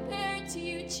nothing compared to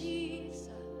you, Jesus.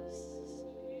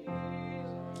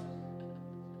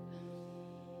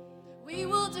 We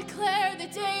will declare the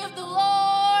day of the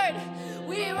Lord.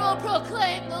 We will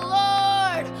proclaim the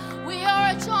Lord. We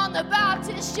are a John the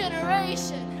Baptist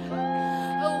generation.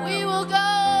 Oh, we will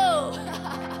go.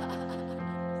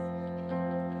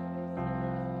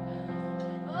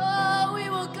 Oh, we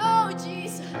will go,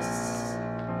 Jesus.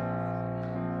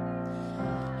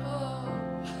 Oh.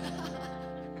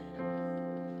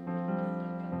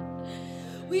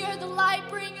 We are the light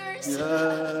bringers.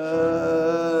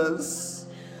 Yes.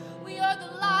 We are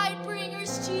the light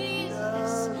bringers,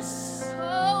 Jesus.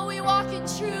 Oh, we walk in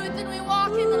truth and we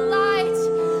walk in the light.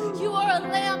 You are a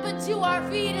lamp unto our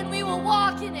feet, and we will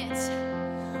walk in it.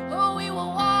 Oh, we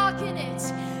will walk in it,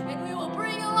 and we will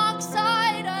bring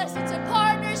alongside us. It's a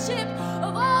partnership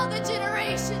of all the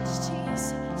generations,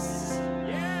 Jesus.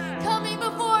 Coming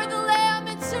before the Lamb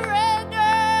in surrender,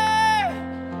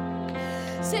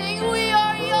 saying, we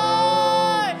are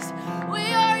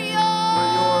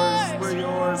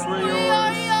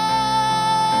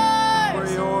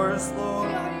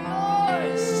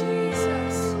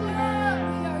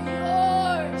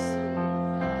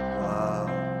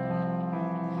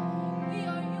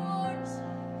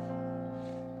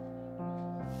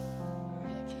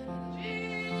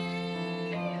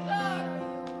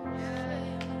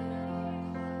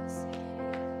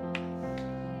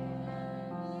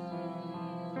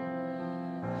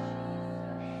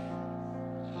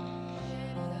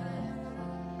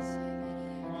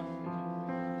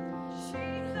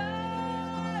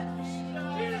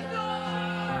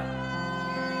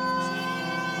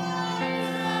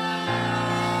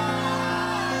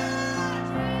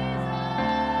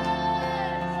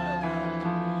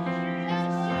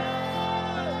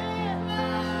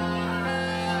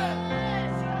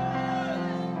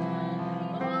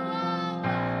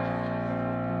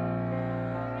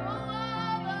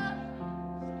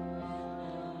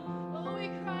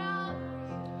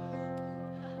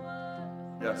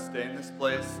Yeah, stay in this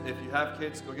place. If you have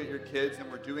kids, go get your kids.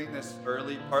 And we're doing this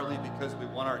early, partly because we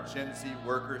want our Gen Z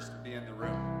workers to be in the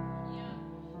room.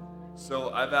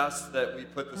 So I've asked that we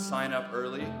put the sign up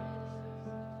early.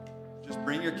 Just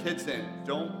bring your kids in.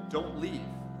 Don't leave.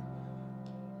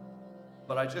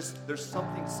 But there's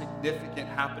something significant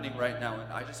happening right now,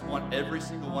 and I just want every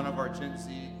single one of our Gen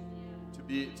Z to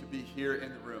be here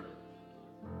in the room.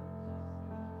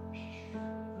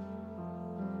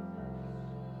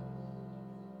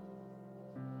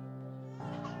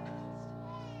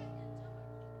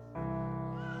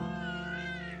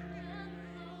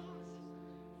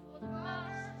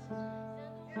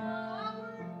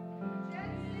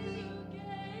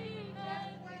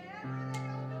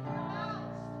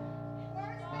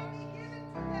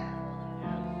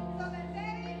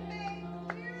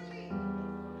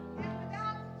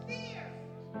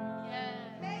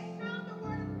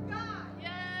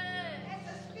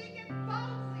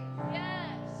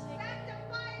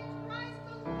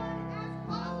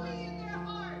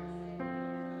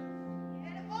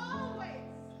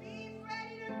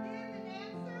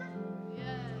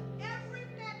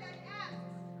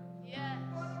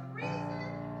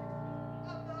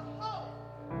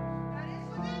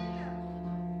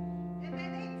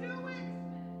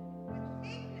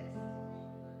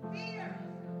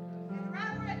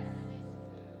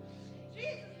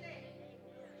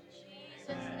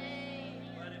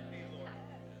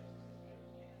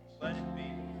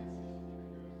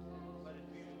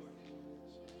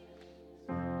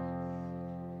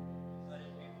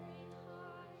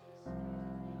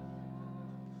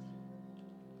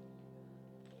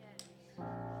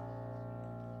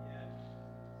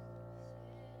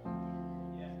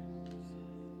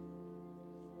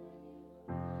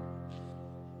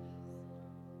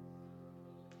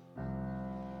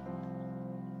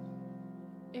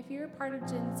 If you're a part of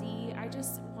Gen Z, I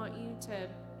just want you to,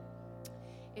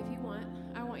 if you want,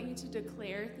 I want you to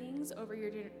declare things over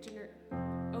your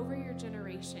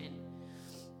generation.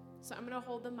 So I'm going to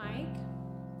hold the mic,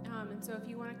 and so if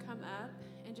you want to come up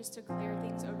and just declare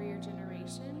things over your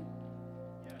generation,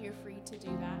 you're free to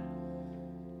do that.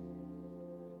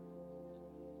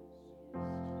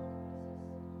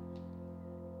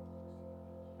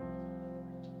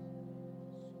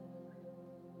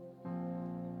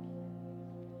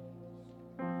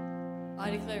 I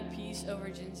declare peace over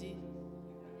Gen Z.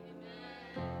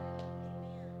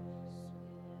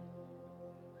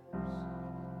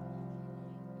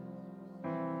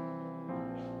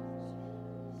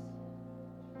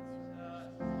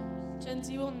 Gen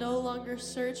Z will no longer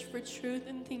search for truth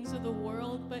in things of the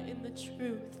world, but in the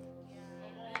truth.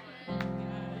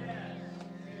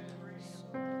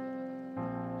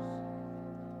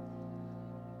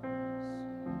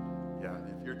 Yeah,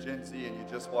 if you're Gen Z and you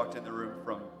just walked in the room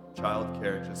from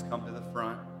childcare, just come to the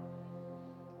front.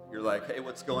 You're like, hey,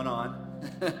 what's going on?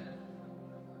 The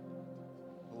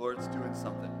Lord's doing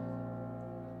something.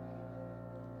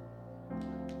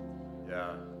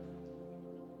 Yeah.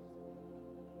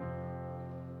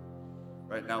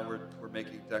 Right now we're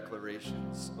making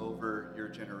declarations over your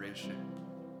generation.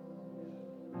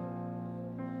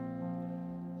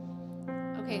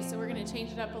 Okay, so we're going to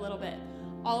change it up a little bit.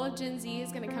 All of Gen Z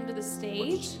is going to come to the stage.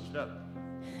 Let's change it up.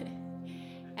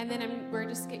 And then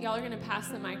y'all are going to pass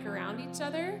the mic around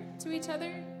to each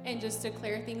other and just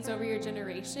declare things over your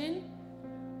generation.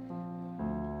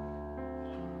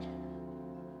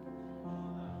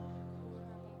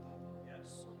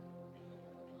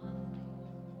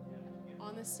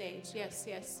 On the stage, yes.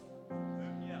 Okay.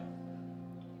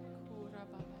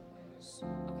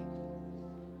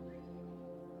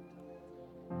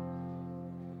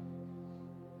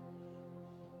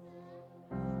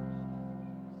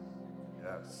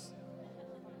 Yes.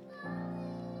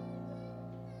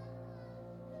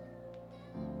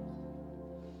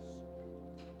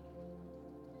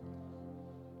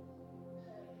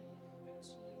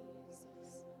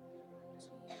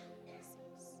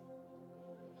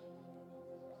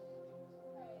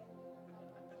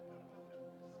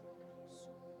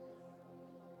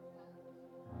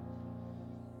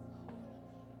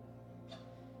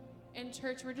 In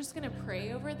church, we're just going to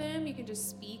pray over them. You can just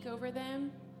speak over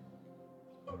them.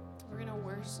 We're going to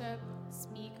worship,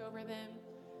 speak over them.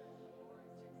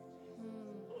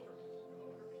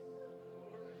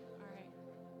 All right.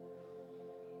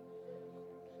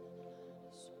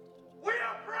 We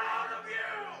are proud of you!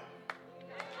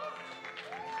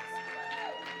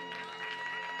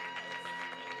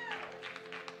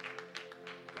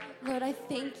 Lord, I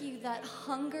thank you that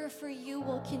hunger for you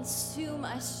will consume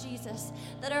us, Jesus.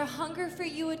 That our hunger for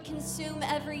you would consume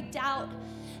every doubt,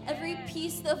 every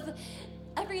piece of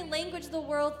every language the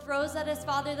world throws at us,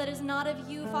 Father, that is not of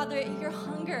you, Father, your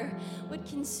hunger would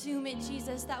consume it,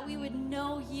 Jesus, that we would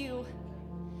know you,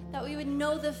 that we would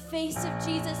know the face of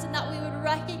Jesus, and that we would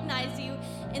recognize you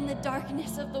in the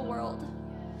darkness of the world.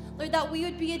 Lord, that we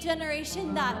would be a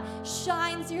generation that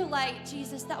shines your light,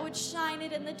 Jesus, that would shine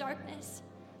it in the darkness,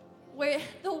 where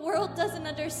the world doesn't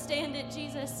understand it,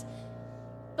 Jesus.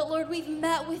 But Lord, we've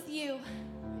met with you,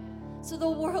 so the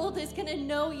world is going to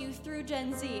know you through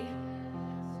Gen Z.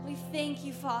 We thank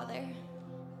you, Father.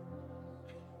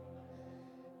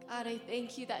 God, I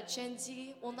thank you that Gen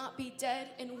Z will not be dead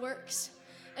in works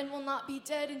and will not be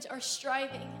dead in our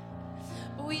striving.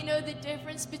 But we know the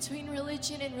difference between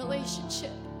religion and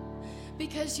relationship,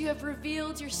 because you have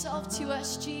revealed yourself to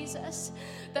us, Jesus,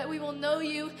 that we will know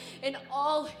you in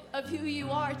all of who you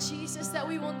are, Jesus, that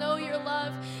we will know your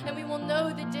love, and we will know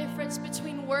the difference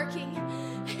between working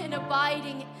and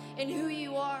abiding in who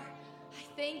you are.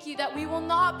 I thank you that we will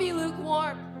not be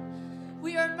lukewarm.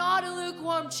 We are not a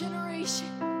lukewarm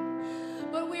generation,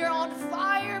 but we are on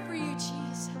fire for you,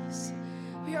 Jesus.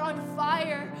 We are on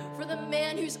fire for the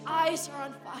man whose eyes are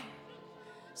on fire.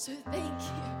 So thank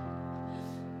you.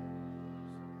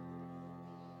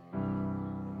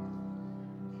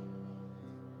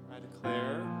 I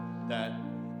declare that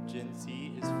Gen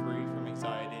Z is free from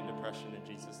anxiety and depression in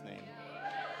Jesus' name.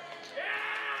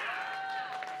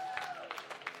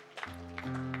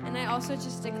 And I also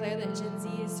just declare that Gen Z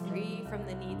is free from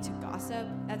the need to gossip.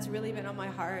 That's really been on my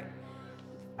heart.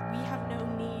 We have no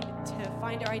need to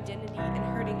find our identity in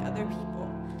hurting other people.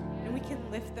 And we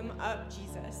can lift them up,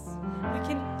 Jesus. We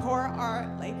can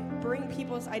bring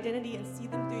people's identity and see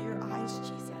them through your eyes,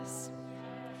 Jesus.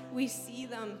 We see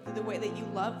them through the way that you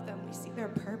love them. We see their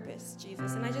purpose,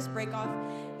 Jesus. And I just break off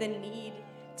the need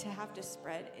to have to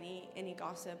spread any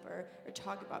gossip or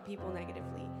talk about people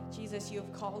negatively. Jesus, you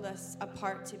have called us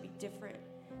apart to be different,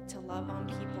 to love on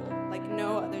people like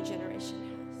no other generation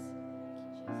has.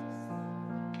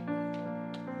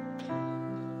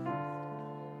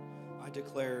 I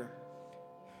declare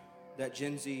that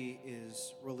Gen Z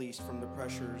is released from the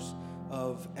pressures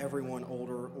of everyone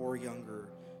older or younger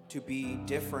to be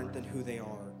different than who they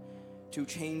are, to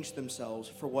change themselves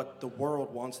for what the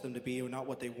world wants them to be and not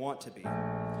what they want to be.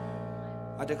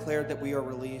 I declare that we are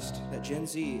released, that Gen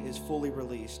Z is fully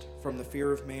released from the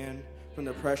fear of man, from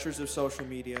the pressures of social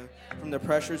media, from the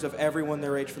pressures of everyone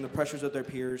their age, from the pressures of their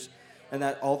peers, and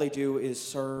that all they do is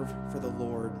serve for the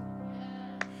Lord.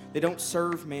 They don't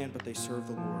serve man, but they serve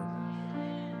the Lord.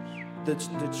 The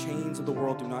chains of the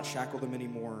world do not shackle them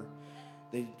anymore.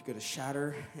 They're going to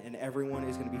shatter, and everyone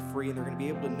is going to be free, and they're going to be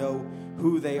able to know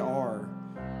who they are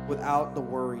without the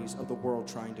worries of the world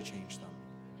trying to change them.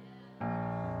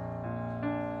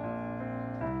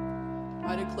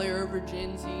 I declare over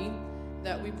Gen Z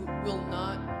that we will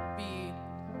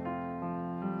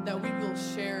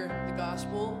share the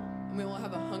gospel, and we will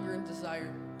have a hunger and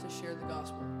desire to share the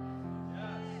gospel.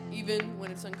 Even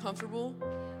when it's uncomfortable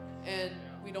and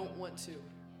we don't want to.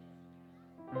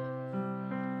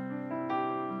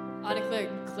 I declare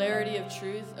clarity of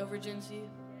truth over Gen Z.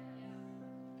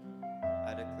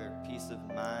 I declare peace of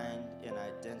mind and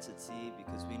identity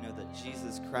because we know that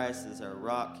Jesus Christ is our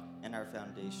rock and our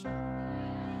foundation.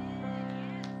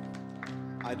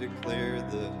 I declare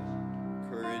the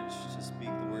courage to speak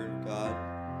the word of God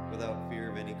without fear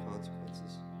of any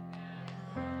consequences.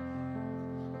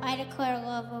 I declare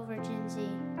love over Gen Z.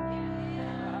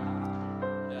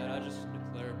 Dad, I just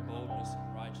declare boldness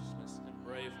and righteousness and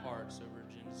brave hearts over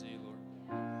Gen Z, Lord.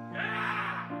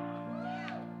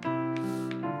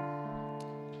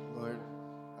 Lord,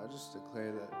 I just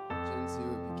declare that Gen Z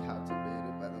would be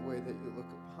captivated by the way that you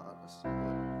look upon us,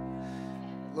 Lord.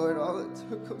 Lord, all it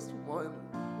took was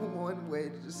one way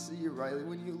to just see you rightly.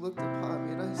 When you looked upon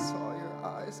me and I saw your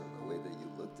eyes and the way that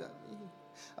you looked at me,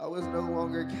 I was no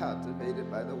longer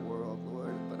captivated by the world,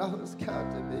 Lord, but I was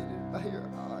captivated by your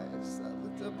eyes that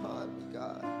looked upon me,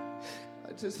 God.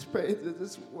 I just pray that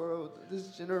this world, this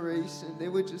generation, they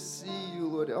would just see you,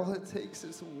 Lord. All it takes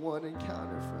is one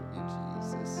encounter from you,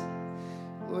 Jesus.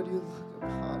 Lord, you look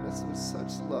upon us with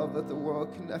such love that the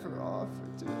world can never offer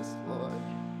to us, Lord.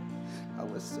 I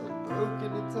was so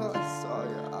broken until I saw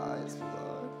your eyes,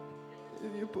 Lord.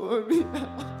 And you poured me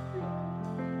out.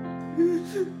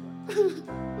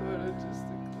 Lord, I just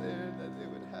declare that they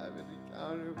would have an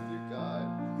encounter with you, God.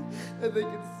 That they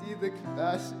can see the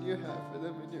compassion you have for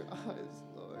them in your eyes,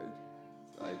 Lord.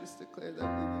 So I just declare that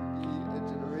we would be a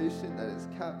generation that is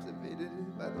captivated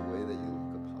by the way that you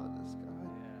look upon us, God.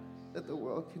 That the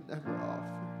world can never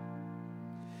offer.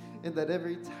 And that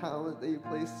every talent that you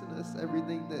placed in us,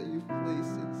 everything that you've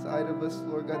placed inside of us,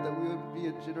 Lord God, that we would be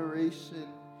a generation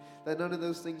that none of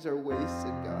those things are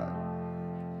wasted, God.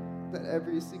 That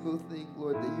every single thing,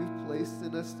 Lord, that you've placed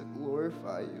in us to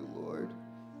glorify you, Lord,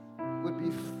 would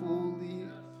be fully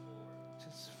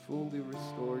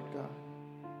restored, God.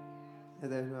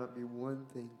 And there not be one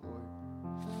thing, Lord,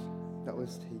 that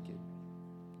was taken.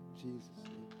 In Jesus'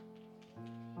 name.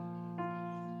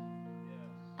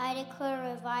 I declare a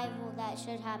revival that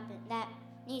should happen, that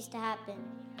needs to happen.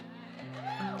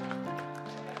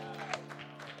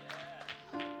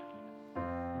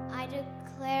 I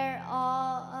declare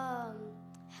all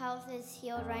health is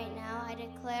healed right now. I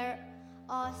declare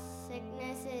all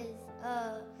sickness is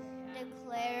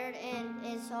declared and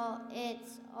it's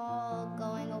all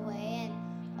going away, and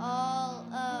all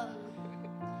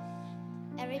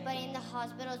everybody in the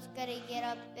hospital is gonna get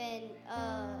up and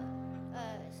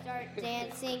start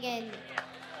dancing and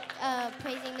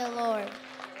praising the Lord.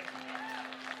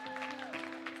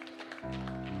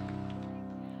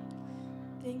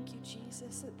 Thank you,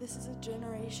 Jesus, that this is a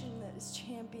generation that is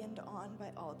championed on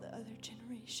by all the other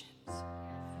generations.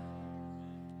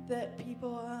 That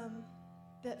people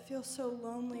that feel so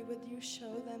lonely, would you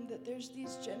show them that there's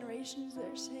these generations that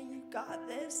are saying, you got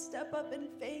this, step up in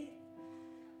faith.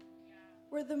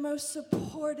 We're the most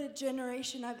supported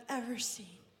generation I've ever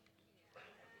seen.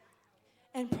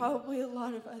 And probably a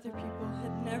lot of other people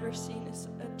have never seen a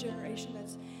generation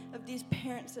of these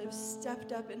parents that have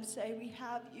stepped up and say, we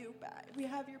have you back. We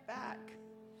have your back.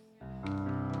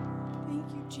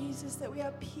 Thank you, Jesus, that we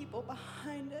have people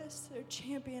behind us that are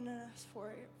championing us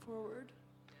forward.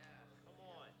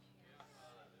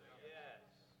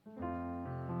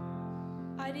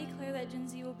 I declare that Gen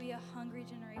Z will be a hungry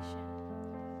generation.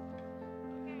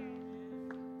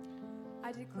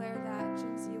 I declare that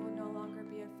Gen Z will no longer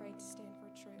be afraid to stand for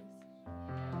truth.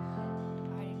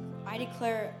 I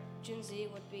declare Gen Z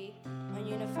would be a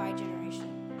unified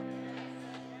generation.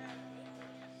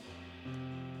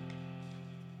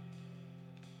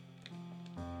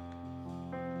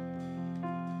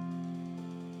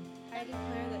 I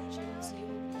declare that Gen Z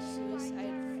will be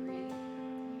suicide-free.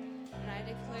 And I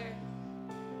declare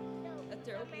that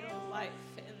there will be a life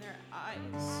in their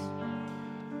eyes.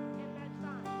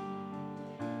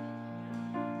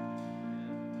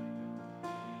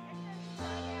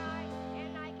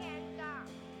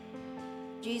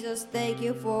 Jesus, thank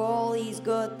you for all these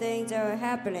good things that are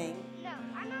happening.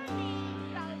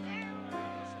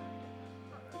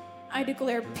 I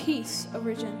declare peace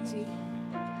over Gen Z.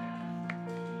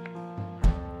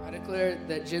 I declare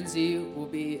that Gen Z will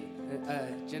be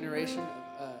a generation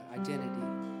of identity.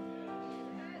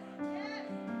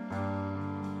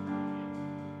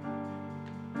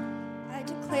 I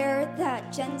declare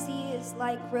that Gen Z is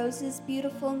like roses,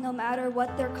 beautiful no matter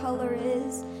what their color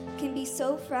is, can be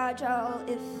so fragile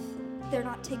if they're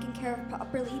not taken care of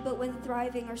properly, but when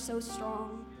thriving are so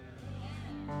strong.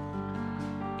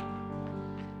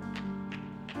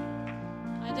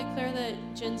 I declare that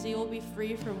Gen Z will be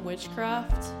free from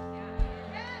witchcraft.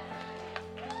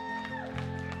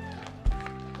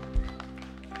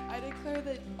 I declare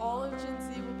that all of Gen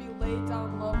Z will be laid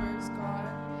down lovers, God.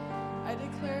 I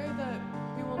declare that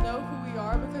we will know who we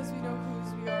are because we know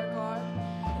whose we are, God,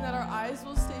 and that our eyes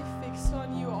will stay fixed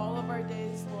on you all of our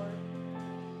days, Lord.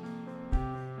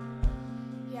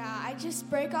 Yeah, I just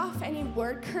break off any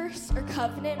word curse or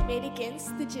covenant made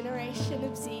against the generation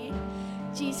of Z.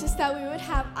 Jesus, that we would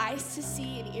have eyes to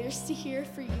see and ears to hear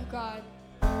for you, God.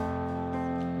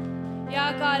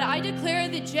 Yeah, God, I declare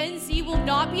that Gen Z will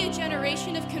not be a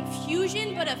generation of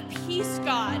confusion, but of peace,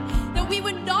 God. That we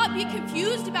would not be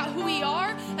confused about who we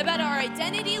are, about our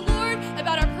identity, Lord,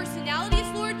 about our personalities,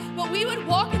 Lord, but we would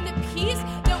walk in the peace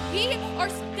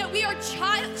that we are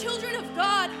children of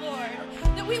God, Lord.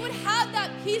 That we would have that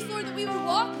peace, Lord, that we would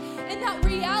walk in that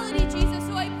reality, Jesus.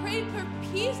 So I pray for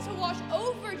peace to wash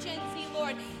over Gen Z,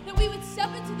 Lord, that we would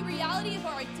step into the reality of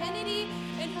our identity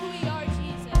and who we are, Jesus.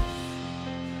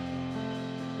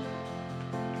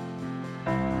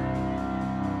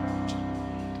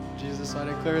 Jesus, I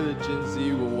declare that Gen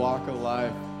Z will walk a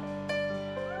life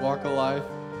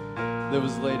that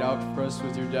was laid out for us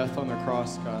with your death on the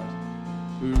cross, God.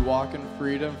 We would walk in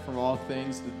freedom from all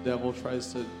things the devil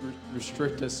tries to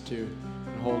restrict us to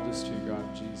and hold us to, God,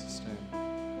 in Jesus' name.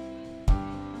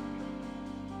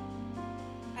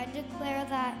 I declare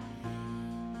that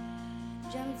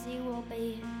Gen Z will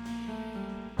be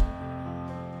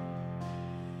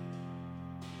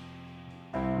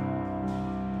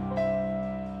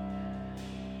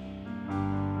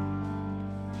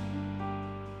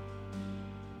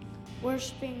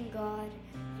worshiping God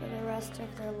for the rest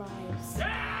of their lives.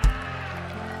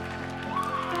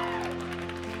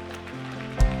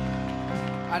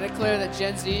 I declare that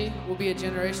Gen Z will be a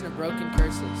generation of broken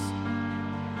curses.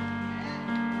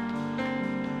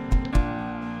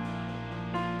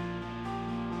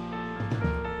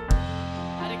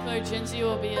 I declare Gen Z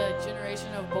will be a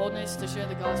generation of boldness to share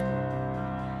the gospel.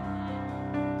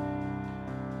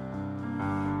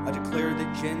 I declare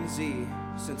that Gen Z,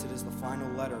 since it is the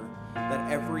final letter, that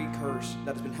every curse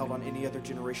that has been held on any other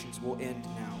generations will end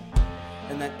now.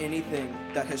 And that anything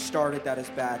that has started that is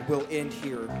bad will end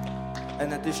here.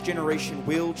 And that this generation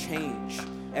will change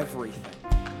everything.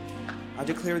 I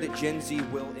declare that Gen Z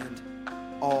will end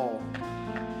all.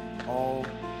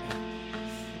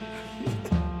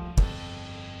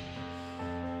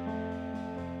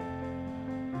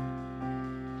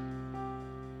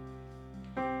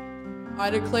 I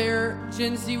declare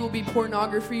Gen Z will be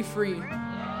pornography free.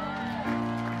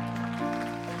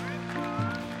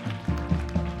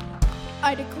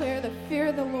 I declare the fear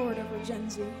of the Lord over Gen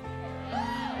Z.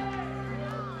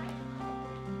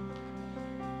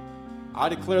 I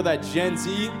declare that Gen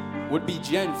Z would be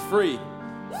Gen free,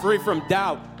 free from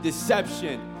doubt,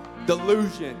 deception,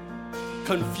 delusion,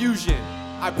 confusion.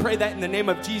 I pray that in the name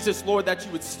of Jesus, Lord, that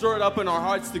you would stir it up in our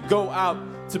hearts to go out,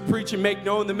 to preach and make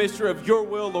known the mystery of your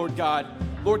will, Lord God.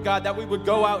 Lord God, that we would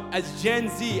go out as Gen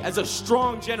Z, as a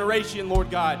strong generation,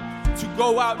 Lord God, to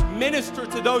go out, minister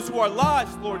to those who are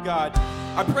lost, Lord God.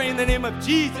 I pray in the name of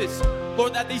Jesus,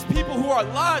 Lord, that these people who are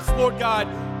lost, Lord God,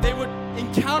 they would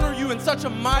encounter you in such a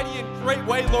mighty and great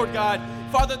way, Lord God.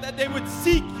 Father, that they would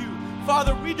seek you.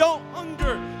 Father, we don't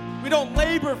hunger, we don't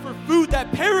labor for food that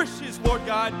perishes, Lord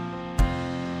God.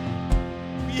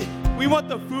 We want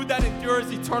the food that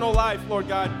endures eternal life, Lord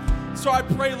God. So I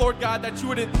pray, Lord God, that you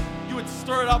would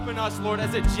stir it up in us, Lord,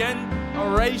 as a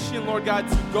generation, Lord God,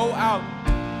 to go out,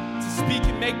 to speak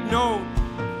and make known,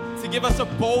 to give us a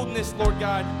boldness, Lord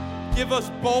God. Give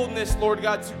us boldness, Lord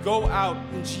God, to go out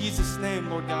in Jesus' name,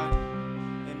 Lord God.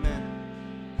 Amen.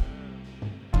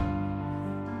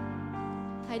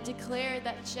 I declare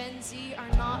that Gen Z are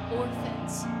not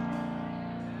orphans.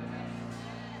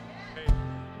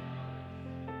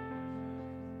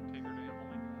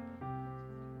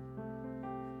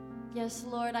 Yes,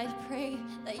 Lord, I pray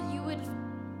that you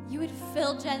would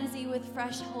fill Gen Z with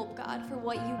fresh hope, God, for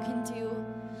what you can do.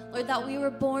 Lord, that we were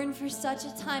born for such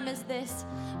a time as this,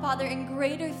 Father, and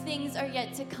greater things are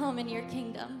yet to come in your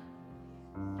kingdom.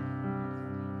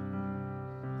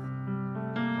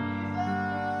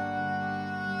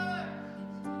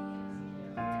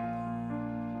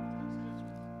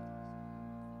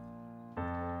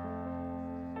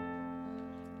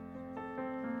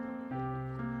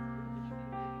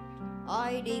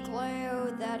 I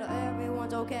declare that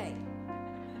everyone's okay.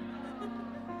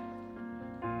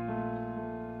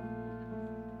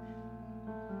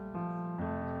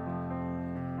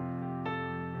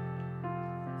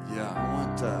 Yeah, I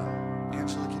want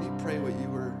Angela. Can you pray what you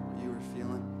were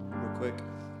feeling, real quick?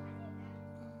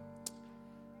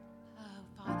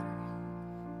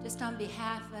 Just on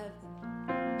behalf of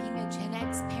being a Gen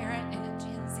X parent and a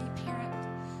Gen Z parent,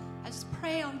 I just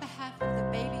pray on behalf of the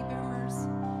baby boomers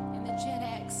and the Gen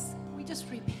X. We just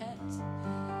repent.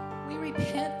 We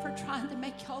repent for trying to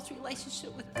make y'all's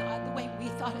relationship with God the way we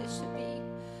thought it should be.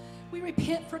 We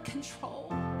repent for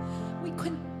control. We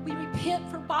repent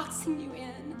for boxing you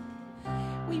in.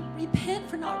 We repent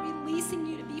for not releasing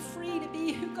you to be free to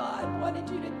be who God wanted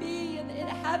you to be and it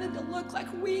having to look like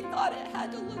we thought it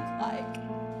had to look like.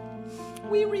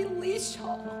 We release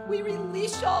y'all. We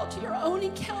release y'all to your own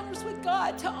encounters with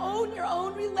God, to own your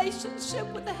own relationship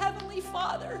with the Heavenly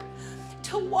Father,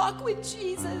 to walk with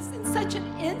Jesus in such an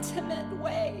intimate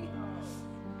way.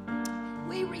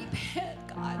 We repent,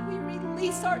 God. We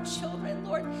release our children,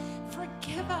 Lord.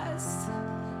 Forgive us.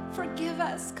 Forgive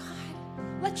us, God.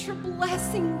 Let your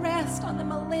blessing rest on the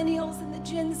millennials and the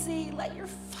Gen Z. Let your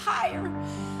fire,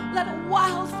 let a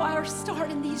wildfire start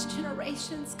in these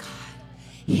generations, God.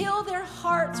 Heal their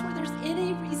hearts where there's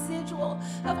any residual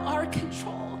of our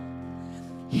control.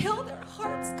 Heal their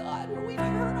hearts, God, where we've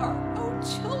hurt our own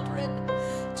children.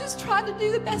 Just trying to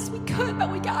do the best we could,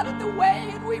 but we got in the way,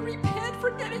 and we repent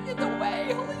for getting in the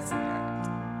way, Holy Spirit.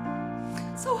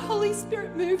 So, Holy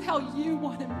Spirit, move how you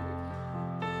want to move.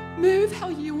 Move how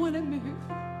you want to move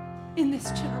in this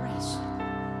generation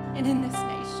and in this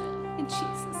nation. In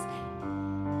Jesus' name.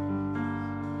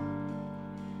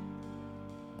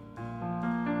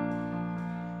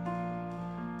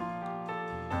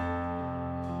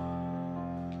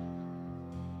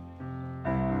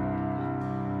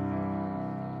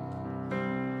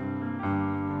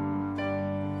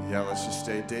 Yeah, let's just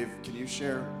stay. Dave, can you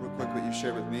share real quick what you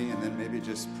shared with me and then maybe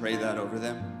just pray that over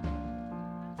them?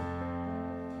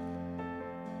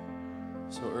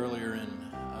 So earlier in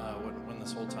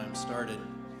this whole time started.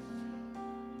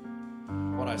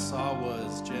 What I saw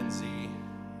was Gen Z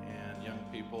and young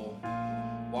people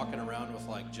walking around with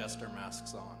like jester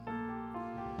masks on.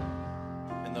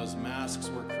 And those masks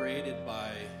were created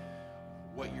by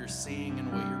what you're seeing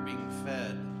and what you're being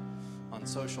fed on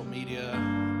social media.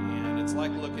 And it's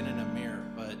like looking in a mirror,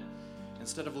 but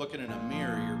instead of looking in a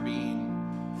mirror, you're being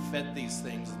fed these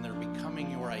things and they're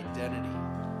becoming your identity.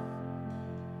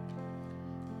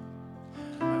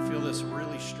 I feel this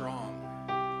really strong,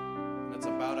 and it's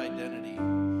about identity.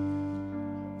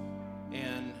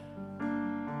 And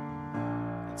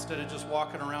instead of just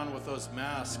walking around with those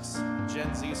masks,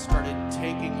 Gen Z started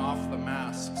taking off the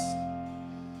masks.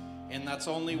 And that's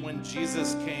only when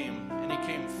Jesus came, and he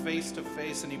came face to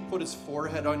face, and he put his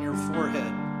forehead on your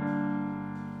forehead.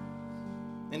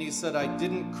 And he said, I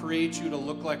didn't create you to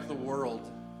look like the world.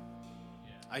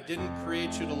 I didn't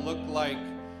create you to look like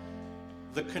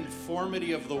the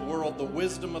conformity of the world, the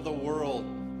wisdom of the world.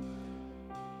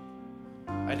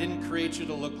 I didn't create you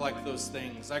to look like those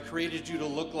things. I created you to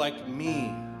look like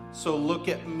me. So look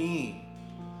at me.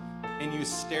 And you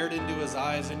stared into his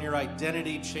eyes and your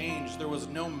identity changed. There was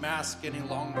no mask any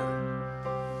longer.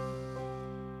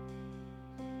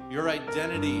 Your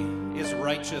identity is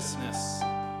righteousness.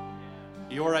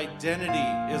 Your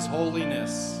identity is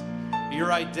holiness.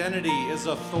 Your identity is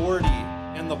authority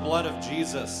in the blood of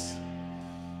Jesus.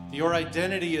 Your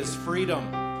identity is freedom.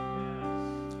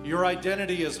 Your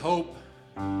identity is hope.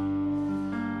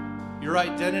 Your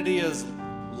identity is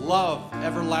love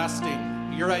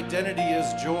everlasting. Your identity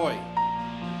is joy.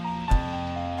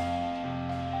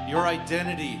 Your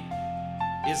identity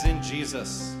is in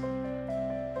Jesus.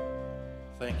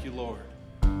 Thank you, Lord.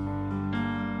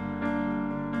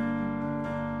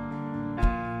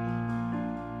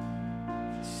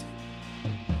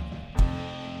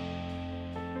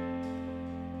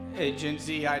 Hey, Gen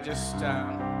Z, I just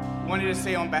wanted to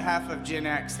say on behalf of Gen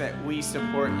X that we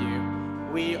support you.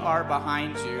 We are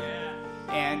behind you.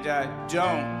 And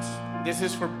this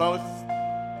is for both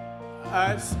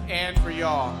us and for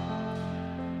y'all.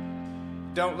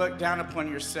 Don't look down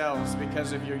upon yourselves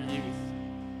because of your youth.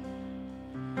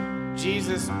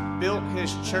 Jesus built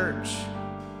his church.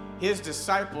 His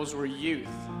disciples were youth.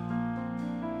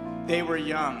 They were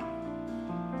young.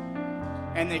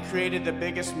 And they created the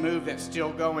biggest move that's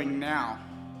still going now.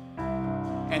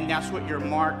 And that's what you're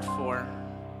marked for.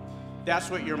 That's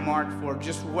what you're marked for.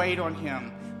 Just wait on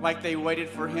him like they waited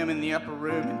for him in the upper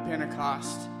room in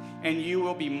Pentecost. And you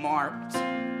will be marked.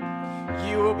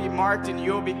 You will be marked and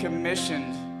you will be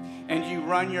commissioned. And you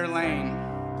run your lane.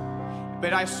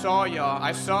 But I saw y'all.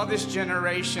 I saw this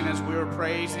generation as we were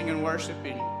praising and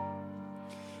worshiping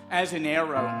as an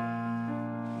arrow.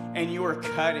 And you were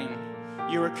cutting.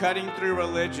 You were cutting through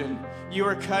religion. You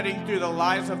were cutting through the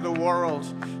lies of the world.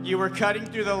 You were cutting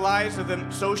through the lies of the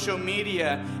social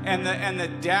media and the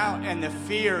doubt and the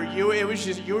fear. You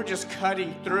were just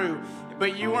cutting through.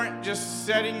 But you weren't just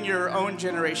setting your own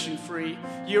generation free.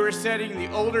 You were setting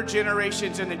the older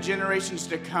generations and the generations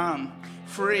to come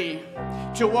free,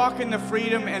 to walk in the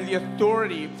freedom and the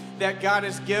authority that God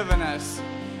has given us.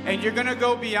 And you're going to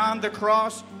go beyond the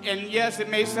cross. And yes, it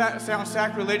may sound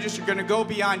sacrilegious. You're going to go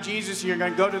beyond Jesus. You're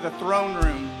going to go to the throne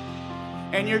room.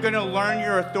 And you're going to learn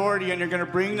your authority. And you're going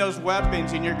to bring those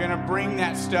weapons. And you're going to bring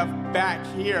that stuff back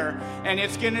here. And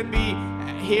it's going to be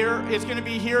here. It's going to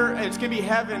be here. It's going to be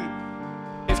heaven.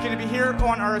 It's going to be here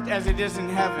on earth as it is in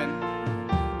heaven.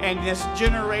 And this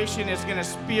generation is going to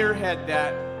spearhead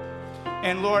that.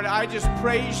 And Lord, I just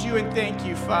praise you and thank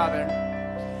you, Father.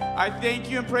 I thank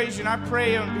you and praise you, and I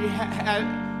pray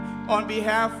on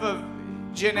behalf of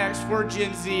Gen X for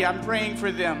Gen Z. I'm praying for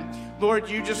them. Lord,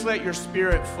 you just let your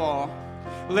spirit fall.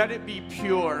 Let it be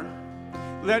pure.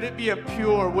 Let it be a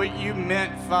pure what you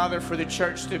meant, Father, for the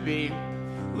church to be.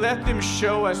 Let them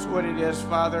show us what it is,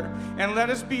 Father, and let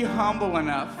us be humble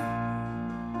enough.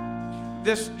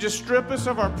 Just strip us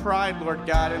of our pride, Lord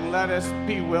God, and let us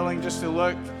be willing just to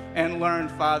look and learn,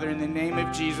 Father. In the name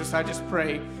of Jesus, I just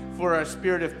pray for a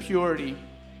spirit of purity.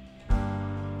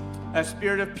 A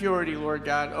spirit of purity, Lord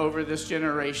God, over this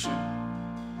generation.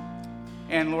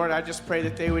 And Lord, I just pray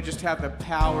that they would just have the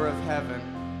power of heaven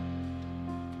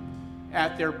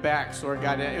at their backs, Lord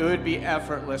God. It would be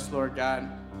effortless, Lord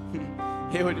God.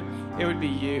 It would be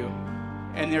you.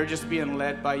 And they're just being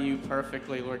led by you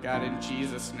perfectly, Lord God, in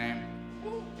Jesus' name.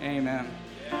 Amen.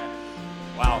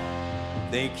 Wow.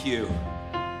 Thank you.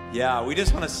 Yeah, we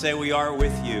just want to say we are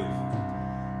with you.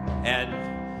 And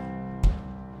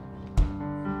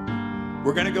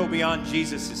we're going to go beyond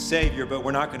Jesus as Savior, but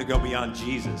we're not going to go beyond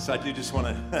Jesus. I do just want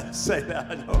to say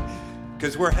that,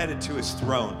 because we're headed to his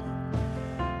throne.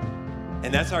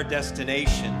 And that's our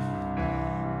destination.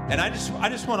 And I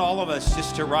just want all of us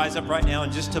just to rise up right now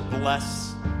and just to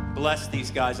bless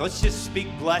these guys. Let's just speak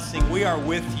blessing. We are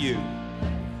with you.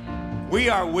 We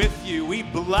are with you. We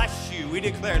bless you. We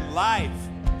declare life,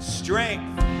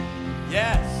 strength.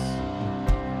 Yes.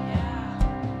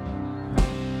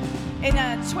 In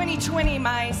 2020,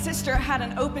 my sister had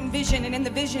an open vision, and in the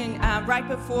vision, right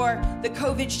before the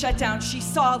COVID shutdown, she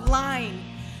saw a line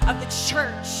of the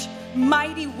church,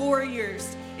 mighty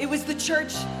warriors. It was the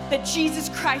church that Jesus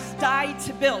Christ died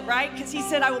to build, right? Because he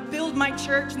said, I will build my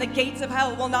church, and the gates of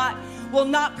hell will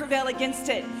not prevail against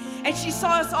it. And she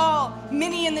saw us all,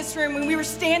 many in this room, when we were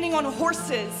standing on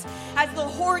horses as the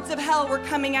hordes of hell were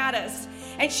coming at us.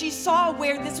 And she saw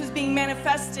where this was being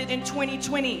manifested in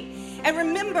 2020. And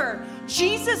remember,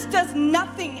 Jesus does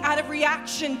nothing out of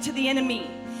reaction to the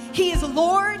enemy. He is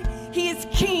Lord, he is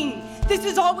King. This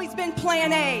has always been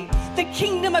plan A. The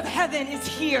kingdom of heaven is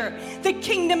here. The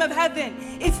kingdom of heaven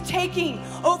is taking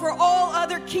over all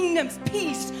other kingdoms,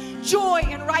 peace, joy,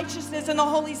 and righteousness in the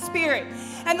Holy Spirit.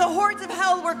 And the hordes of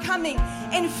hell were coming,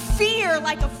 and fear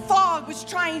like a fog was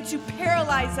trying to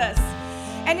paralyze us.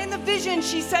 And in the vision,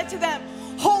 she said to them,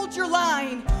 hold your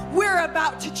line, we're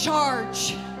about to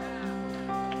charge.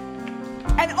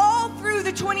 And all through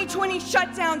the 2020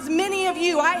 shutdowns, many of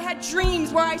you, I had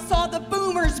dreams where I saw the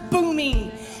boomers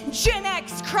booming, Gen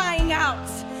X crying out.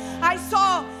 I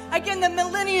saw, again, the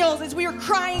millennials as we were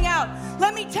crying out.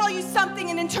 Let me tell you something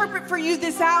and interpret for you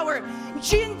this hour.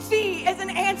 Gen Z is an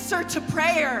answer to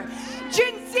prayer.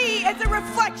 Gen Z is a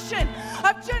reflection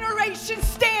of generations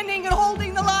standing and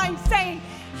holding the line, saying,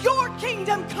 your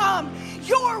kingdom come,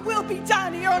 your will be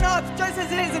done here on earth just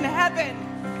as it is in heaven.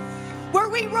 Where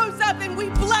we rose up and we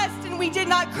blessed and we did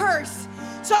not curse.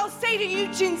 So I'll say to you,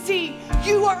 Gen Z,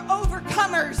 you are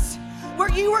overcomers. Where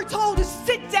you were told to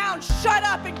sit down, shut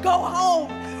up, and go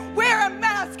home. Wear a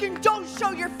mask and don't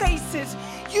show your faces.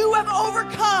 You have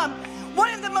overcome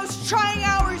one of the most trying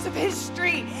hours of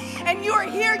history. And you are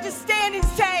here to stand and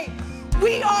say,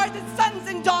 we are the sons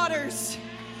and daughters.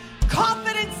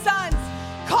 Confident sons,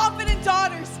 confident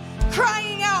daughters,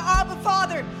 crying out, Abba,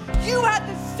 Father. You have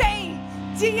the same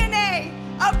DNA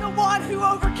of the one who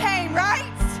overcame, right?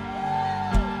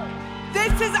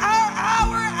 This is our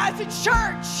hour as a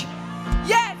church.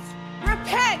 Yes,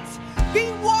 repent,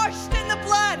 be washed in the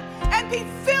blood, and be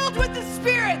filled with the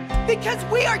Spirit, because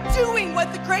we are doing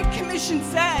what the Great Commission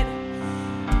said.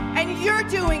 And you're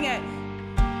doing it.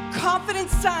 Confident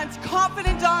sons,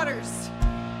 confident daughters.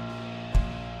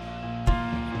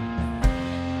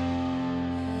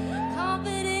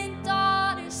 Confident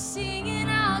daughters singing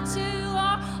out to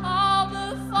our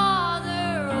Abba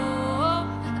Father. Oh,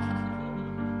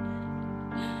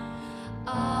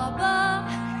 Abba.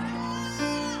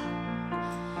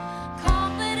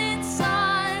 Confident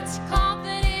sons,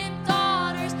 confident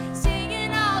daughters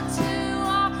singing out to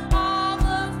our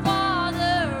Abba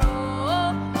Father.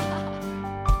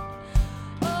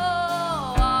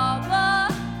 Oh, Abba.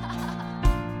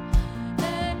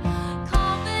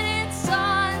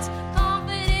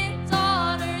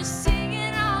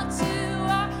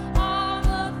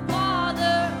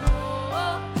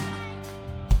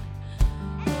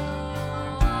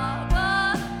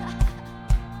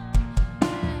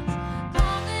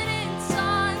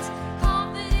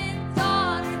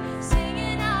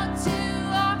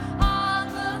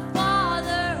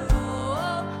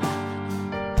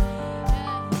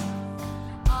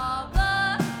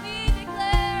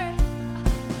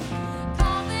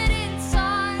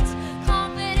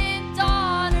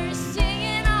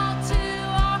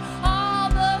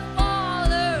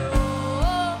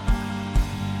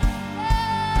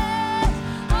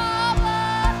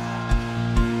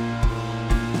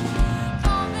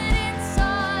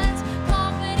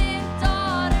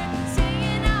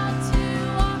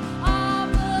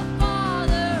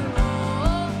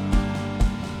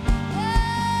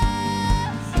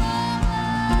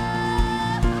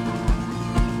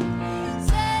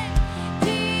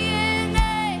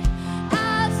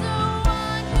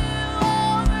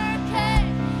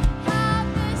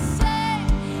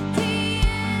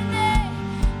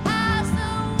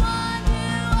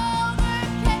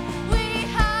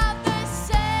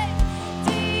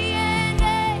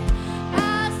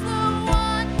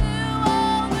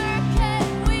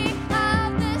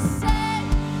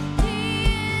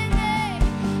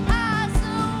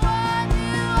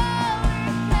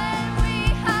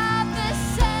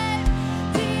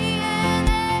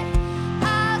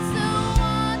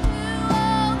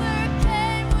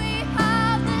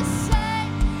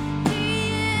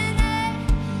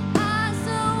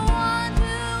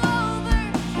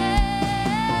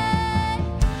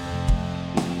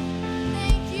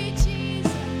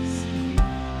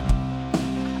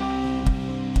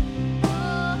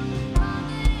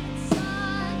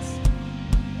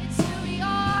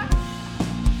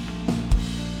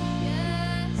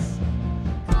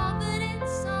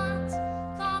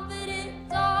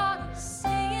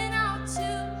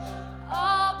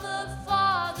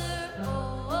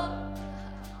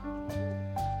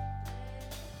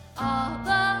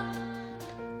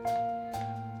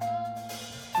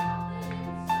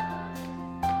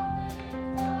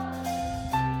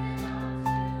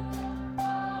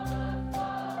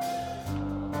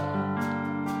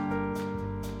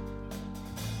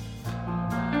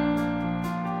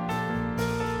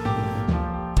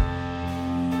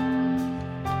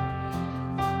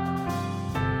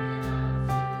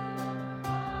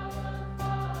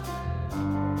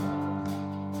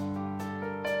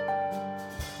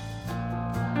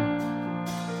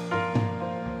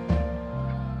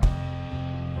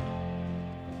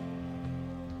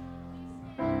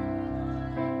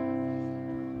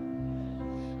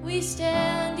 we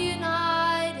stand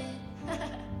united.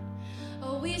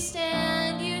 Oh, we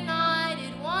stand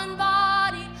united. One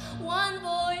body, one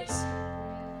voice.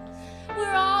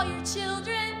 We're all your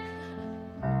children.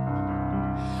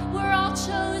 We're all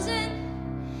chosen.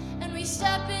 And we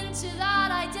step into that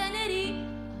identity.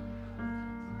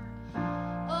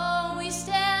 Oh, we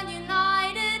stand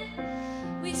united.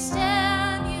 We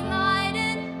stand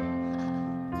united.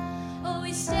 Oh,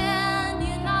 we stand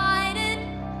united.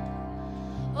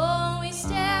 Oh, we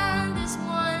stand as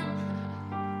one.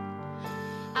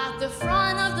 At the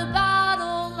front of the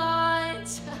battle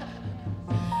lines,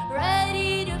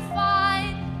 ready to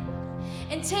fight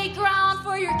and take ground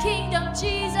for your kingdom,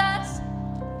 Jesus.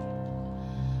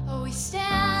 Oh, we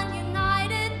stand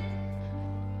united,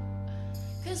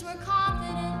 'cause we're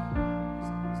confident.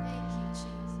 Thank you,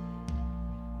 Jesus.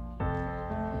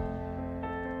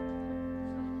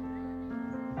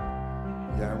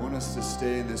 Yeah, I want us to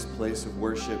stay in this place of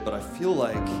worship, but I feel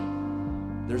like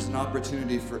there's an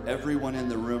opportunity for everyone in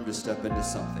the room to step into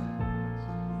something.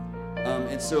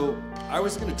 And so I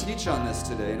was going to teach on this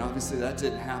today, and obviously that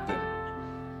didn't happen.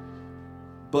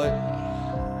 But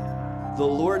the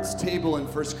Lord's table in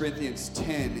 1 Corinthians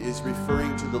 10 is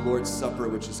referring to the Lord's Supper,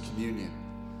 which is communion.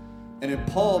 And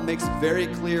Paul makes very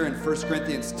clear in 1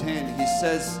 Corinthians 10, he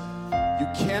says, you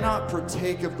cannot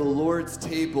partake of the Lord's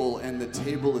table and the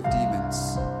table of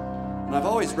demons. And I've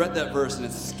always read that verse and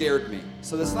it's scared me.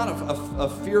 So that's not a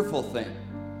fearful thing.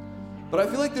 But I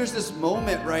feel like there's this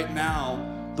moment right now,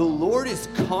 the Lord is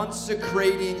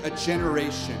consecrating a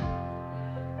generation.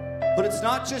 But it's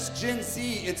not just Gen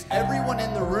Z, it's everyone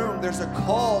in the room. There's a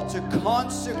call to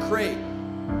consecrate.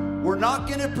 We're not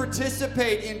going to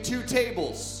participate in two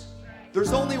tables.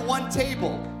 There's only one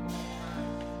table.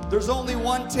 There's only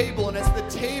one table, and it's the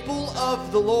table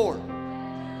of the Lord,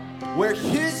 where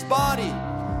his body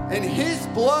and his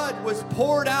blood was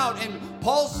poured out. And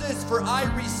Paul says, for I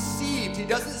received. He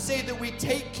doesn't say that we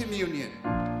take communion,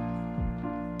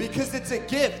 because it's a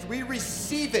gift. We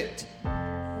receive it.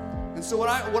 And so what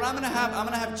I'm going to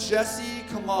have Jesse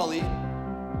Kamali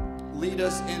lead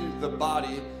us in the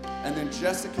body, and then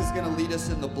Jessica's going to lead us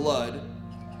in the blood.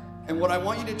 And what I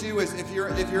want you to do is, if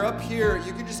you're up here,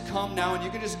 you can just come now and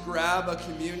you can just grab a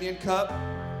communion cup.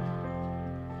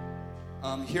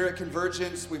 Here at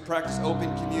Convergence, we practice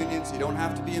open communion, so you don't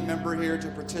have to be a member here to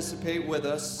participate with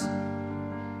us.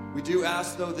 We do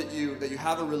ask, though, that you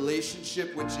have a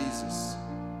relationship with Jesus.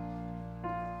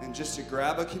 And just to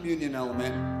grab a communion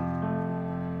element.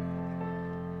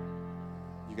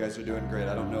 You guys are doing great.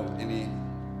 I don't know any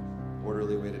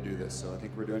orderly way to do this, so I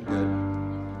think we're doing good.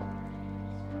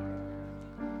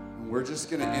 And we're just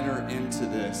going to enter into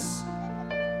this.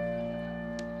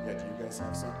 Yeah, do you guys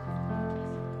have some?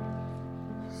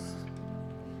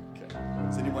 Okay.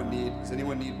 Does anyone need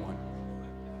one?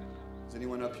 Does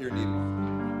anyone up here need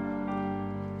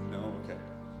one? No? Okay.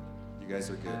 You guys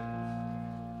are good.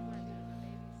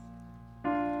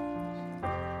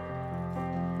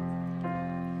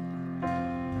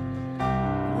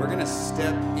 We're going to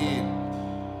step in.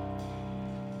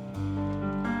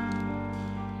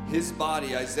 His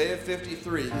body, Isaiah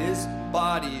 53, his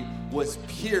body was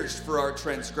pierced for our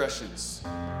transgressions.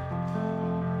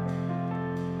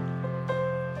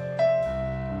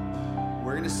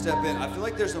 We're going to step in. I feel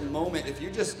like there's a moment, if you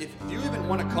even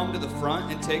want to come to the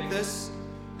front and take this,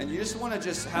 and you just want to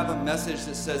just have a message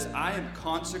that says, I am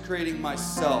consecrating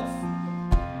myself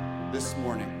this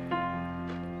morning.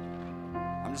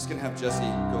 I'm just going to have Jesse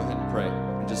go ahead and pray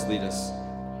and just lead us.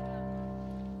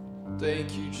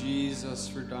 Thank you, Jesus,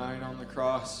 for dying on the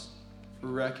cross, for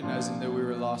recognizing that we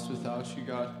were lost without you,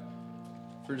 God,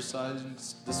 for deciding,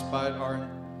 despite our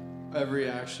every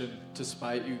action, to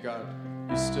spite you, God,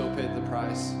 you still paid the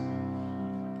price.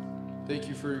 Thank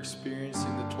you for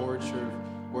experiencing the torture of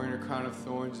wearing a crown of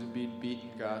thorns and being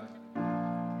beaten, God.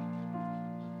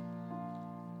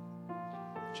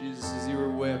 Jesus, as you were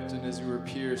whipped and as you were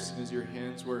pierced and as your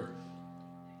hands were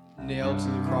nailed to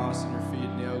the cross and your feet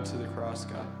nailed to the cross,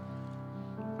 God,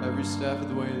 every step of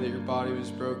the way that your body was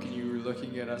broken, you were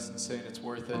looking at us and saying, it's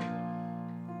worth it.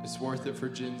 It's worth it for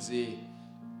Gen Z.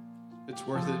 It's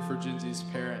worth it for Gen Z's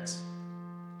parents.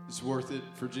 It's worth it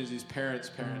for Gen Z's parents'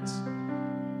 parents.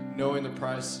 Knowing the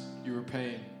price you were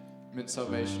paying meant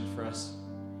salvation for us.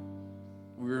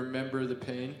 We remember the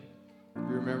pain.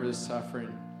 We remember the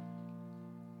suffering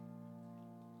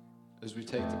as we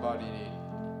take the body and eat.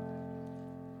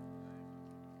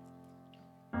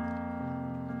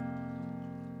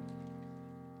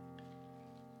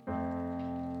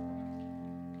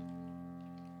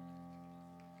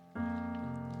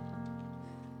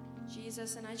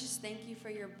 Jesus, and I just thank you for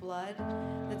your blood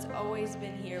that's always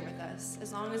been here with us.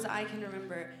 As long as I can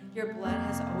remember, your blood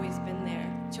has always been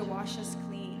there to wash us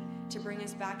clean, to bring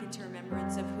us back into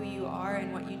remembrance of who you are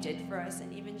and what you did for us.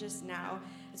 And even just now,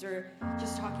 as we're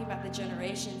just talking about the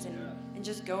generations and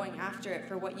just going after it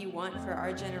for what you want for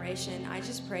our generation, I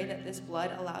just pray that this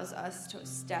blood allows us to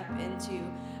step into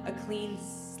a clean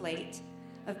slate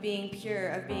of being pure,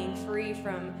 of being free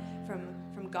from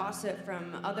gossip,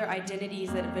 from other identities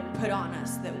that have been put on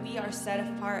us, that we are set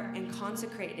apart and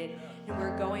consecrated, and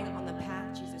we're going on the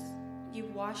path, Jesus.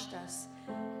 You've washed us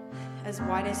as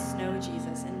white as snow,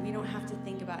 Jesus, and we don't have to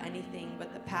think about anything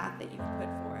but the path that you've put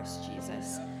for us,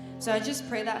 Jesus. So I just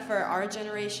pray that for our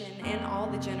generation and all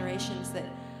the generations,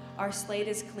 that our slate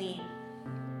is clean.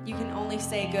 You can only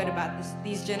say good about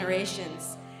these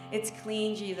generations. It's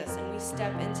clean, Jesus, and we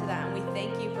step into that, and we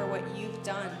thank you for what you've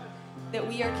done, that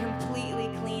we are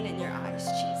completely clean in your eyes,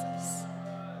 Jesus.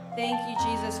 Thank you,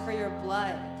 Jesus, for your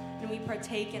blood, and we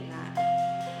partake in that.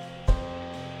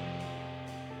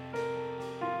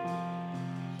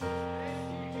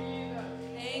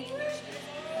 Thank you, Jesus.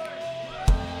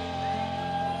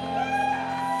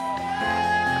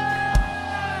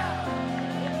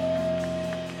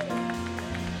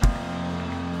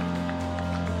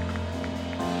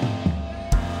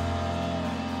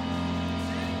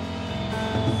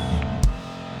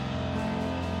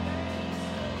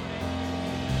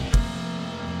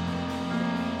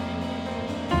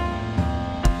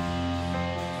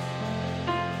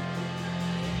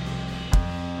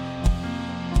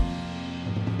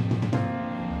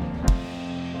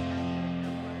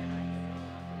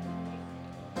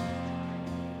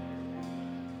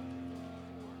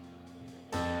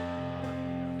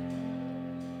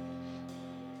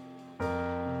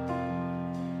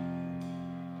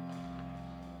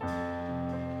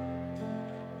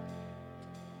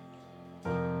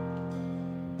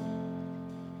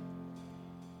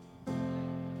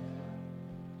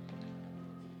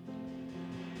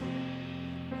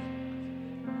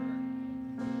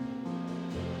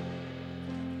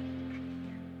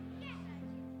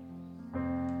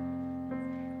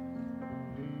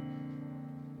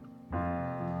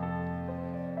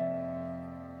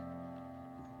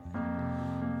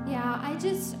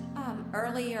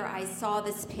 Earlier I saw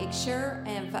this picture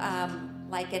of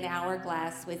like an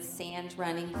hourglass with sand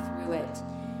running through it.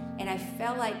 And I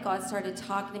felt like God started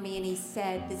talking to me, and he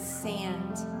said, the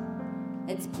sand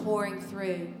that's pouring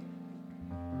through,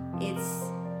 it's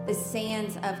the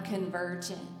sands of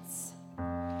convergence.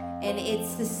 And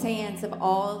it's the sands of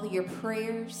all your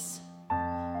prayers,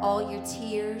 all your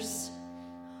tears,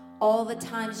 all the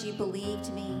times you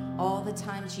believed me, all the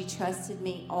times you trusted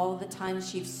me, all the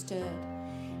times you've stood.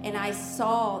 And I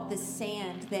saw the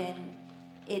sand, then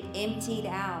it emptied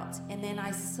out. And then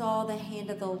I saw the hand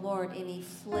of the Lord, and he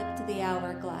flipped the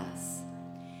hourglass.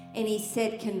 And he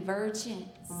said, convergence,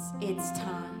 it's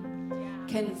time.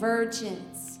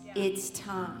 Convergence, it's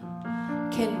time.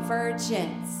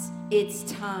 Convergence, it's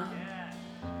time.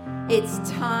 It's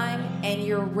time and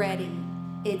you're ready.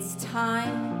 It's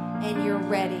time and you're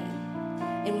ready.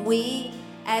 And we,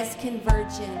 as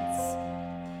Convergence,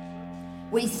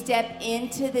 we step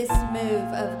into this move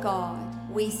of God.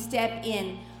 We step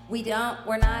in.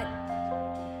 We're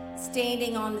not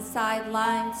standing on the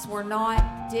sidelines. We're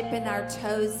not dipping our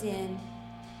toes in.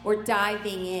 We're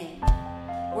diving in.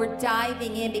 We're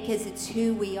diving in because it's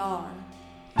who we are.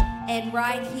 And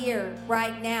right here,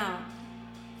 right now,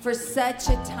 for such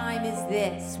a time as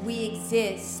this, we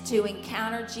exist to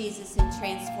encounter Jesus and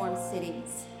transform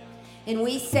cities. And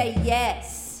we say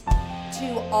yes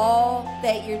to all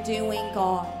that you're doing,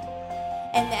 God.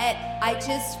 And that I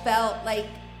just felt like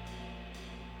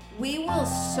we will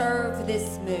serve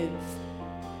this move.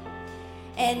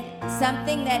 And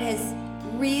something that has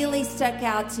really stuck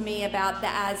out to me about the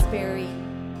Asbury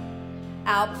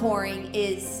outpouring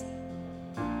is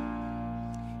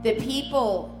the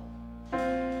people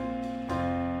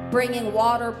bringing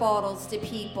water bottles to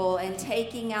people and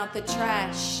taking out the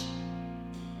trash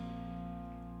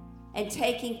and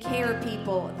taking care of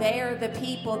people. They are the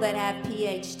people that have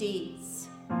PhDs.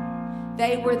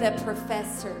 They were the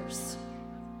professors.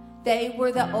 They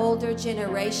were the older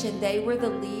generation. They were the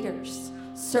leaders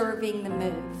serving the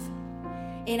move.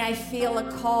 And I feel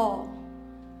a call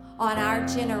on our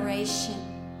generation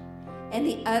and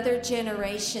the other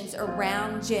generations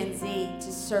around Gen Z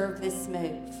to serve this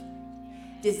move.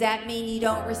 Does that mean you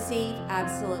don't receive?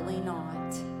 Absolutely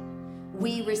not.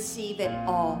 We receive it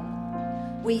all.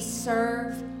 We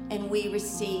serve and we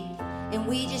receive. And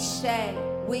we just say,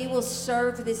 we will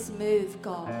serve this move,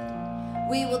 God.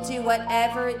 We will do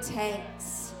whatever it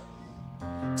takes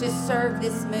to serve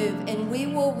this move, and we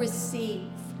will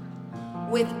receive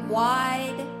with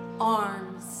wide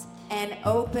arms and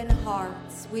open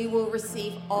hearts. We will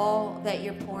receive all that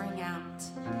you're pouring out.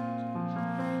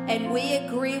 And we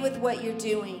agree with what you're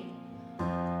doing.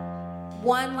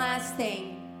 One last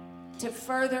thing to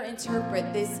further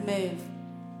interpret this move.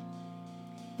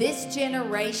 This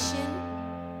generation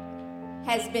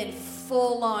has been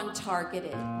full-on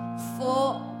targeted,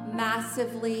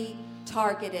 massively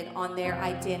targeted on their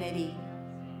identity.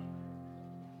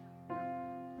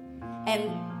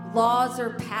 And laws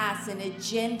are passed and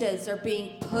agendas are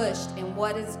being pushed. And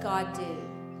what does God do?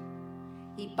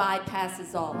 He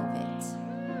bypasses all of it.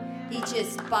 He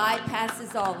just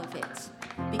bypasses all of it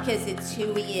because it's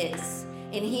who he is.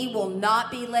 And he will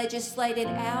not be legislated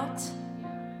out.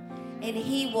 And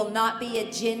he will not be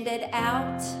agendaed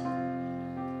out.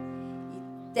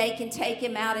 They can take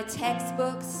him out of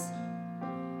textbooks,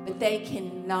 but they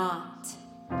cannot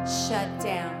shut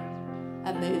down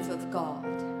a move of God.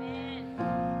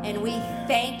 And we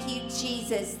thank you,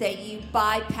 Jesus, that you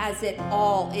bypass it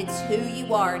all. It's who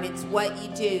you are and it's what you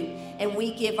do. And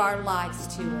we give our lives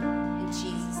to it. In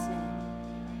Jesus' name.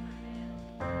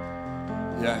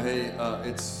 Yeah, hey,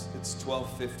 it's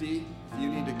 12:50. If you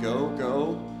need to go,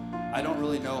 go. I don't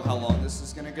really know how long this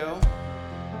is gonna go.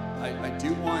 I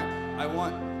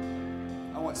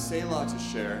want Selah to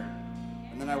share,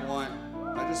 and then I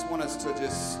just want us to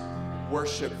just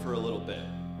worship for a little bit.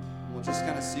 We'll just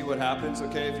kind of see what happens,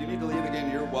 okay? If you need to leave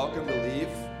again, you're welcome to leave.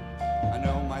 I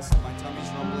know my tummy's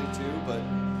rumbling too, but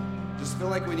just feel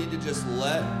like we need to just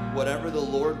let whatever the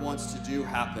Lord wants to do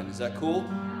happen. Is that cool?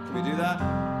 Can we do that?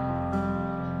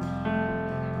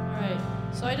 All right.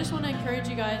 So I just want to encourage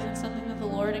you guys in something that the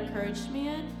Lord encouraged me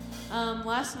in.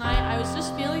 Last night, I was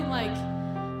just feeling like,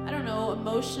 I don't know,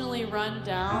 emotionally run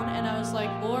down, and I was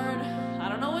like, Lord, I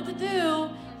don't know what to do,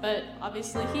 but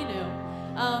obviously he knew.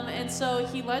 And so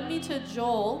he led me to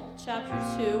Joel chapter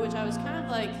 2, which I was kind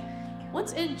of like,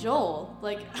 what's in Joel?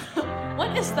 Like,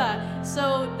 what is that?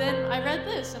 So then I read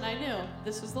this and I knew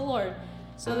this was the Lord.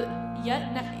 So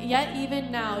yet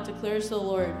even now declares the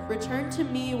Lord, return to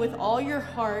me with all your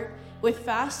heart, with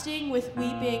fasting, with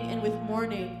weeping, and with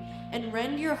mourning, and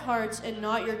rend your hearts and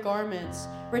not your garments.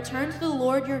 Return to the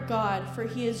Lord your God, for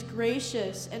he is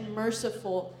gracious and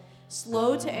merciful,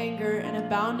 slow to anger and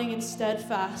abounding in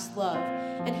steadfast love,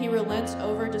 and he relents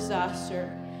over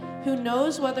disaster. Who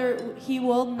knows whether he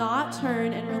will not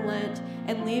turn and relent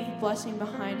and leave blessing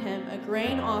behind him, a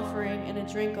grain offering and a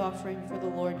drink offering for the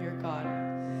Lord your God.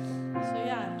 So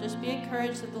yeah, just be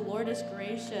encouraged that the Lord is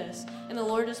gracious and the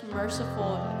Lord is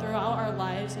merciful throughout our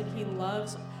lives, and he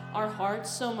loves our hearts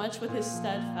so much with his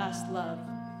steadfast love.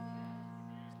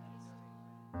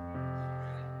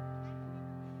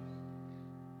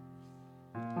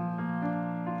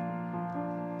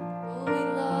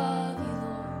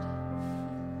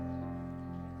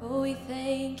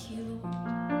 Thank you, Lord,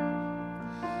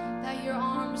 that your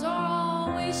arms are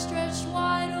always stretched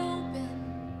wide open.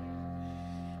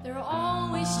 They're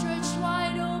always stretched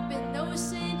wide open. No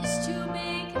sin is too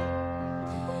big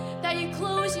that you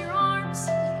close your arms.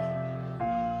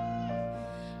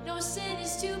 No sin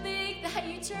is too big that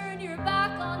you turn your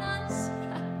back on us.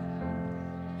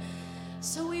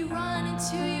 So we run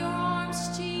into your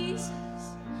arms, Jesus.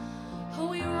 Oh,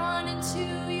 we run into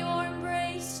your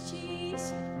embrace,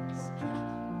 Jesus.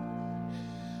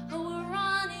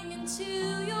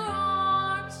 Into your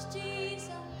arms,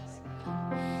 Jesus.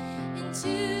 Into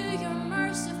your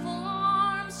merciful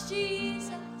arms,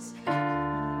 Jesus.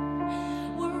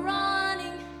 We're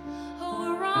running,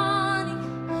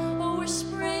 oh, we're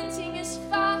sprinting as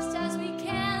fast as we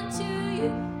can to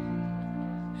you.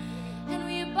 And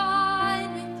we abide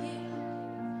with you.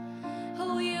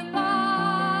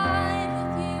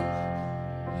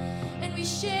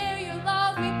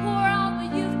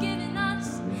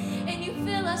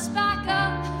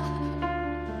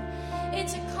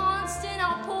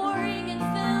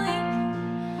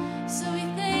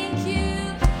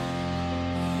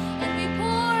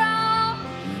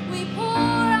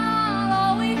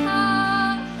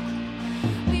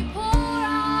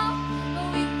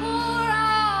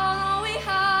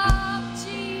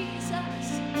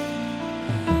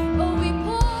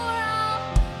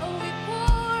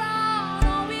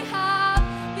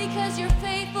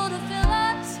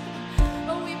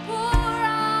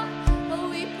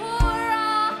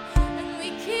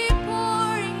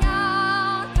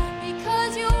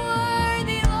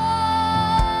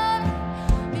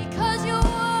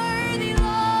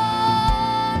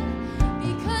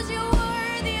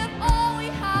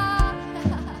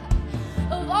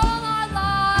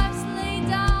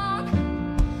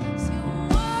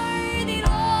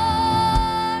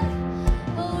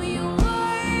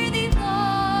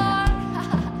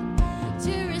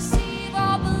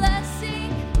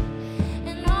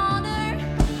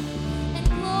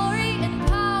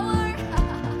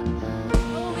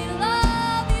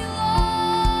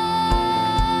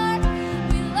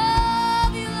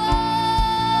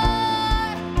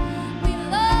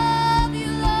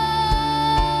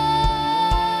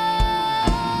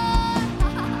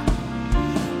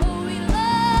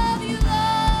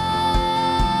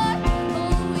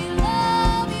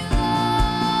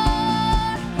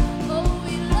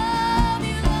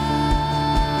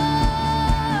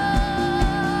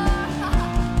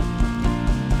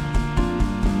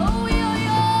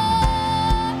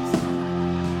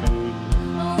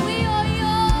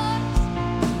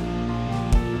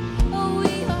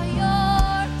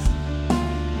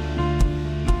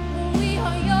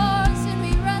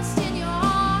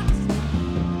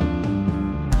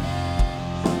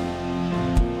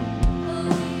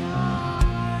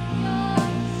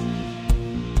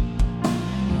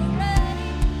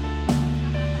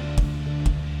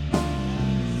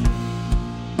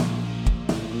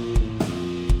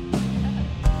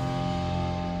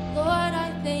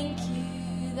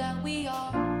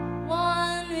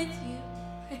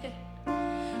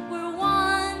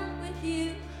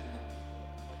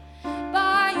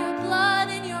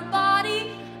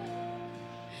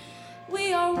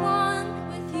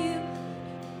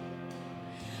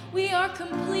 We are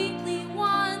completely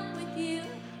one with you.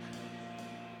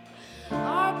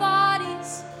 Our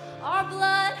bodies, our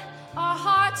blood, our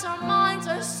hearts, our minds,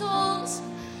 our souls,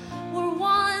 we're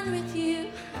one with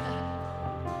you.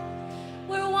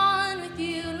 We're one with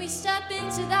you, and we step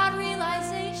into that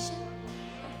realization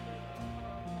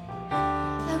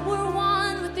that we're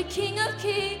one with the King of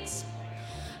Kings,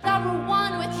 that we're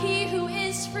one with He who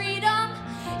is freedom.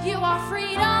 You are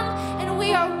freedom, and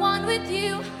we are one with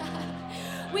you.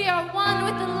 We are one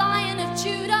with the Lion of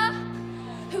Judah,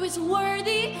 who is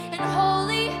worthy and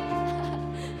holy.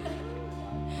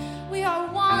 We are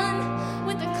one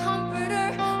with the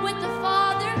Comforter, with the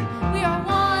Father. We are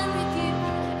one with you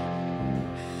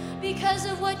because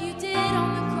of what you did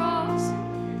on the cross.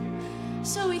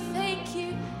 So we thank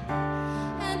you,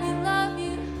 and we love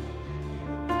you,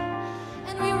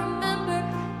 and we remember,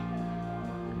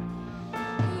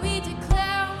 and we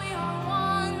declare we are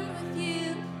one with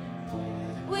you.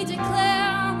 We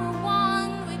declare we're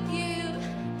one with you,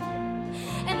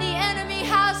 and the enemy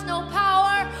has no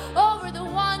power over the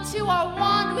ones who are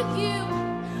one with you,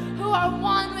 who are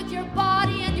one with your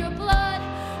body and your blood,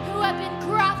 who have been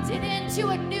grafted into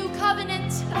a new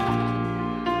covenant,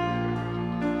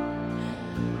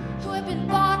 who have been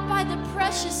bought by the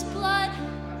precious blood.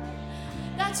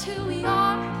 That's who we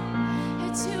are.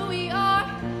 It's who we are.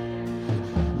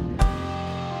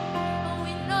 Oh,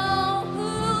 we know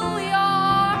who we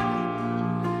are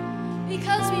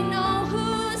because we know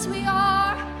whose we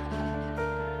are.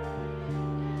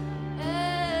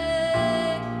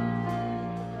 Hey.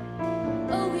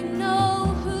 Oh, we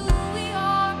know who we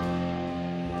are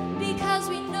because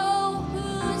we know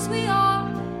whose we are.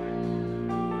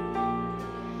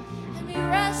 And we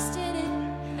rest in it.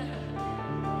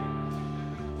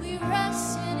 We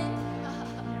rest in it.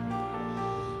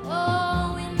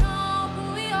 Oh, we know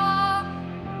who we are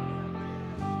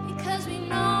because we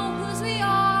know whose we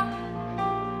are.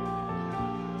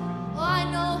 Oh, I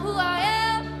know who I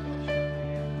am,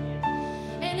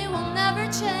 and it will never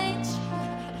change.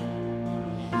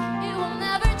 It will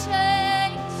never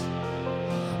change.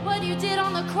 What you did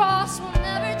on the cross will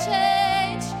never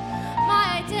change.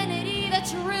 My identity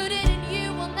that's rooted in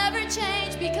you will never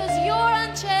change because you're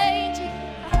unchanging.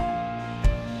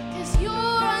 Because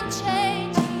you're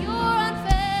unchanging, you're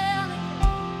unfailing.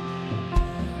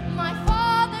 My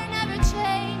Father never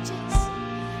changes.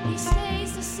 He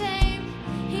stays the same.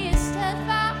 He is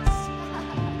steadfast.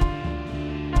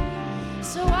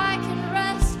 So I can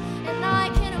rest and I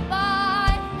can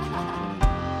abide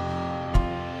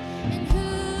in who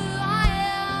I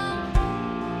am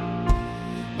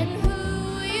and who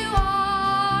you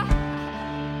are.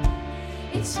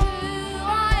 It's who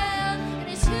I am and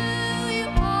it's who you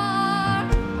are.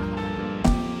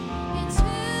 It's who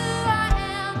I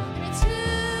am and it's who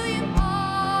you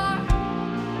are.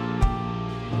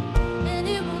 And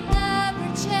it will never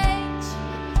change.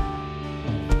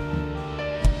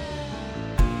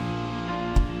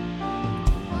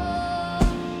 Oh,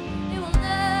 it will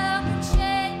never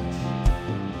change.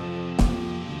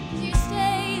 You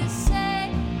stay the same.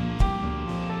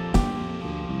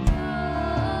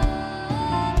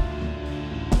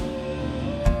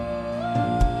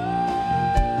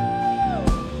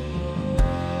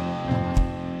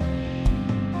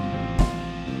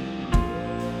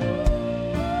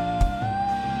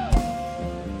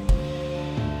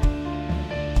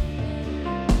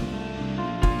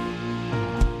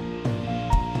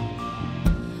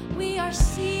 We are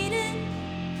seated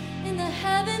in the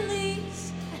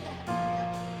heavenlies.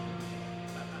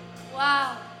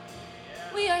 Wow.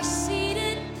 We are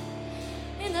seated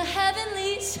in the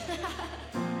heavenlies.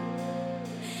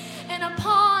 And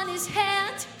upon his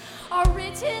hand are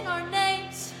written our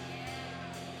names.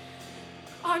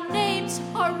 Our names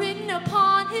are written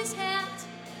upon his hand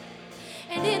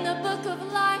and in the book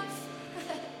of life.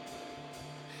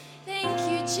 Thank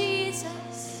you,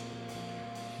 Jesus,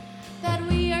 that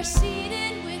we are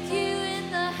seated with you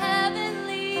in the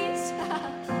heavenlies.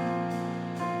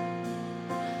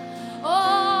 Oh,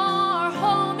 our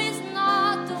home is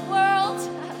not the world,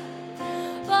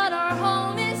 but our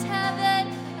home is heaven.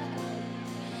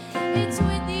 It's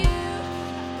with you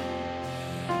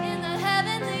in the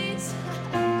heavenlies.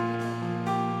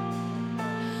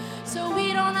 So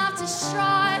we don't have to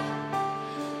strive.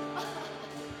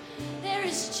 There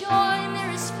is joy and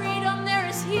there is freedom, there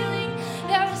is healing,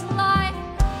 there is life,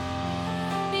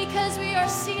 because we are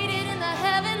seated in the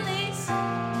heavenlies.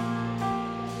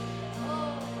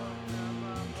 Oh,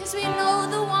 because we know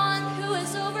the one who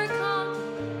has overcome.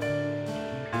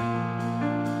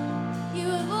 You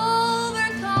have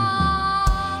overcome.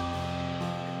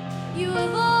 You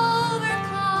have overcome.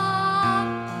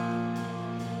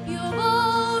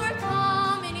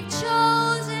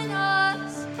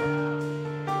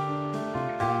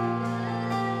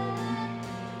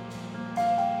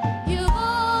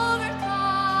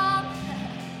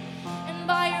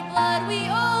 God,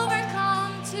 we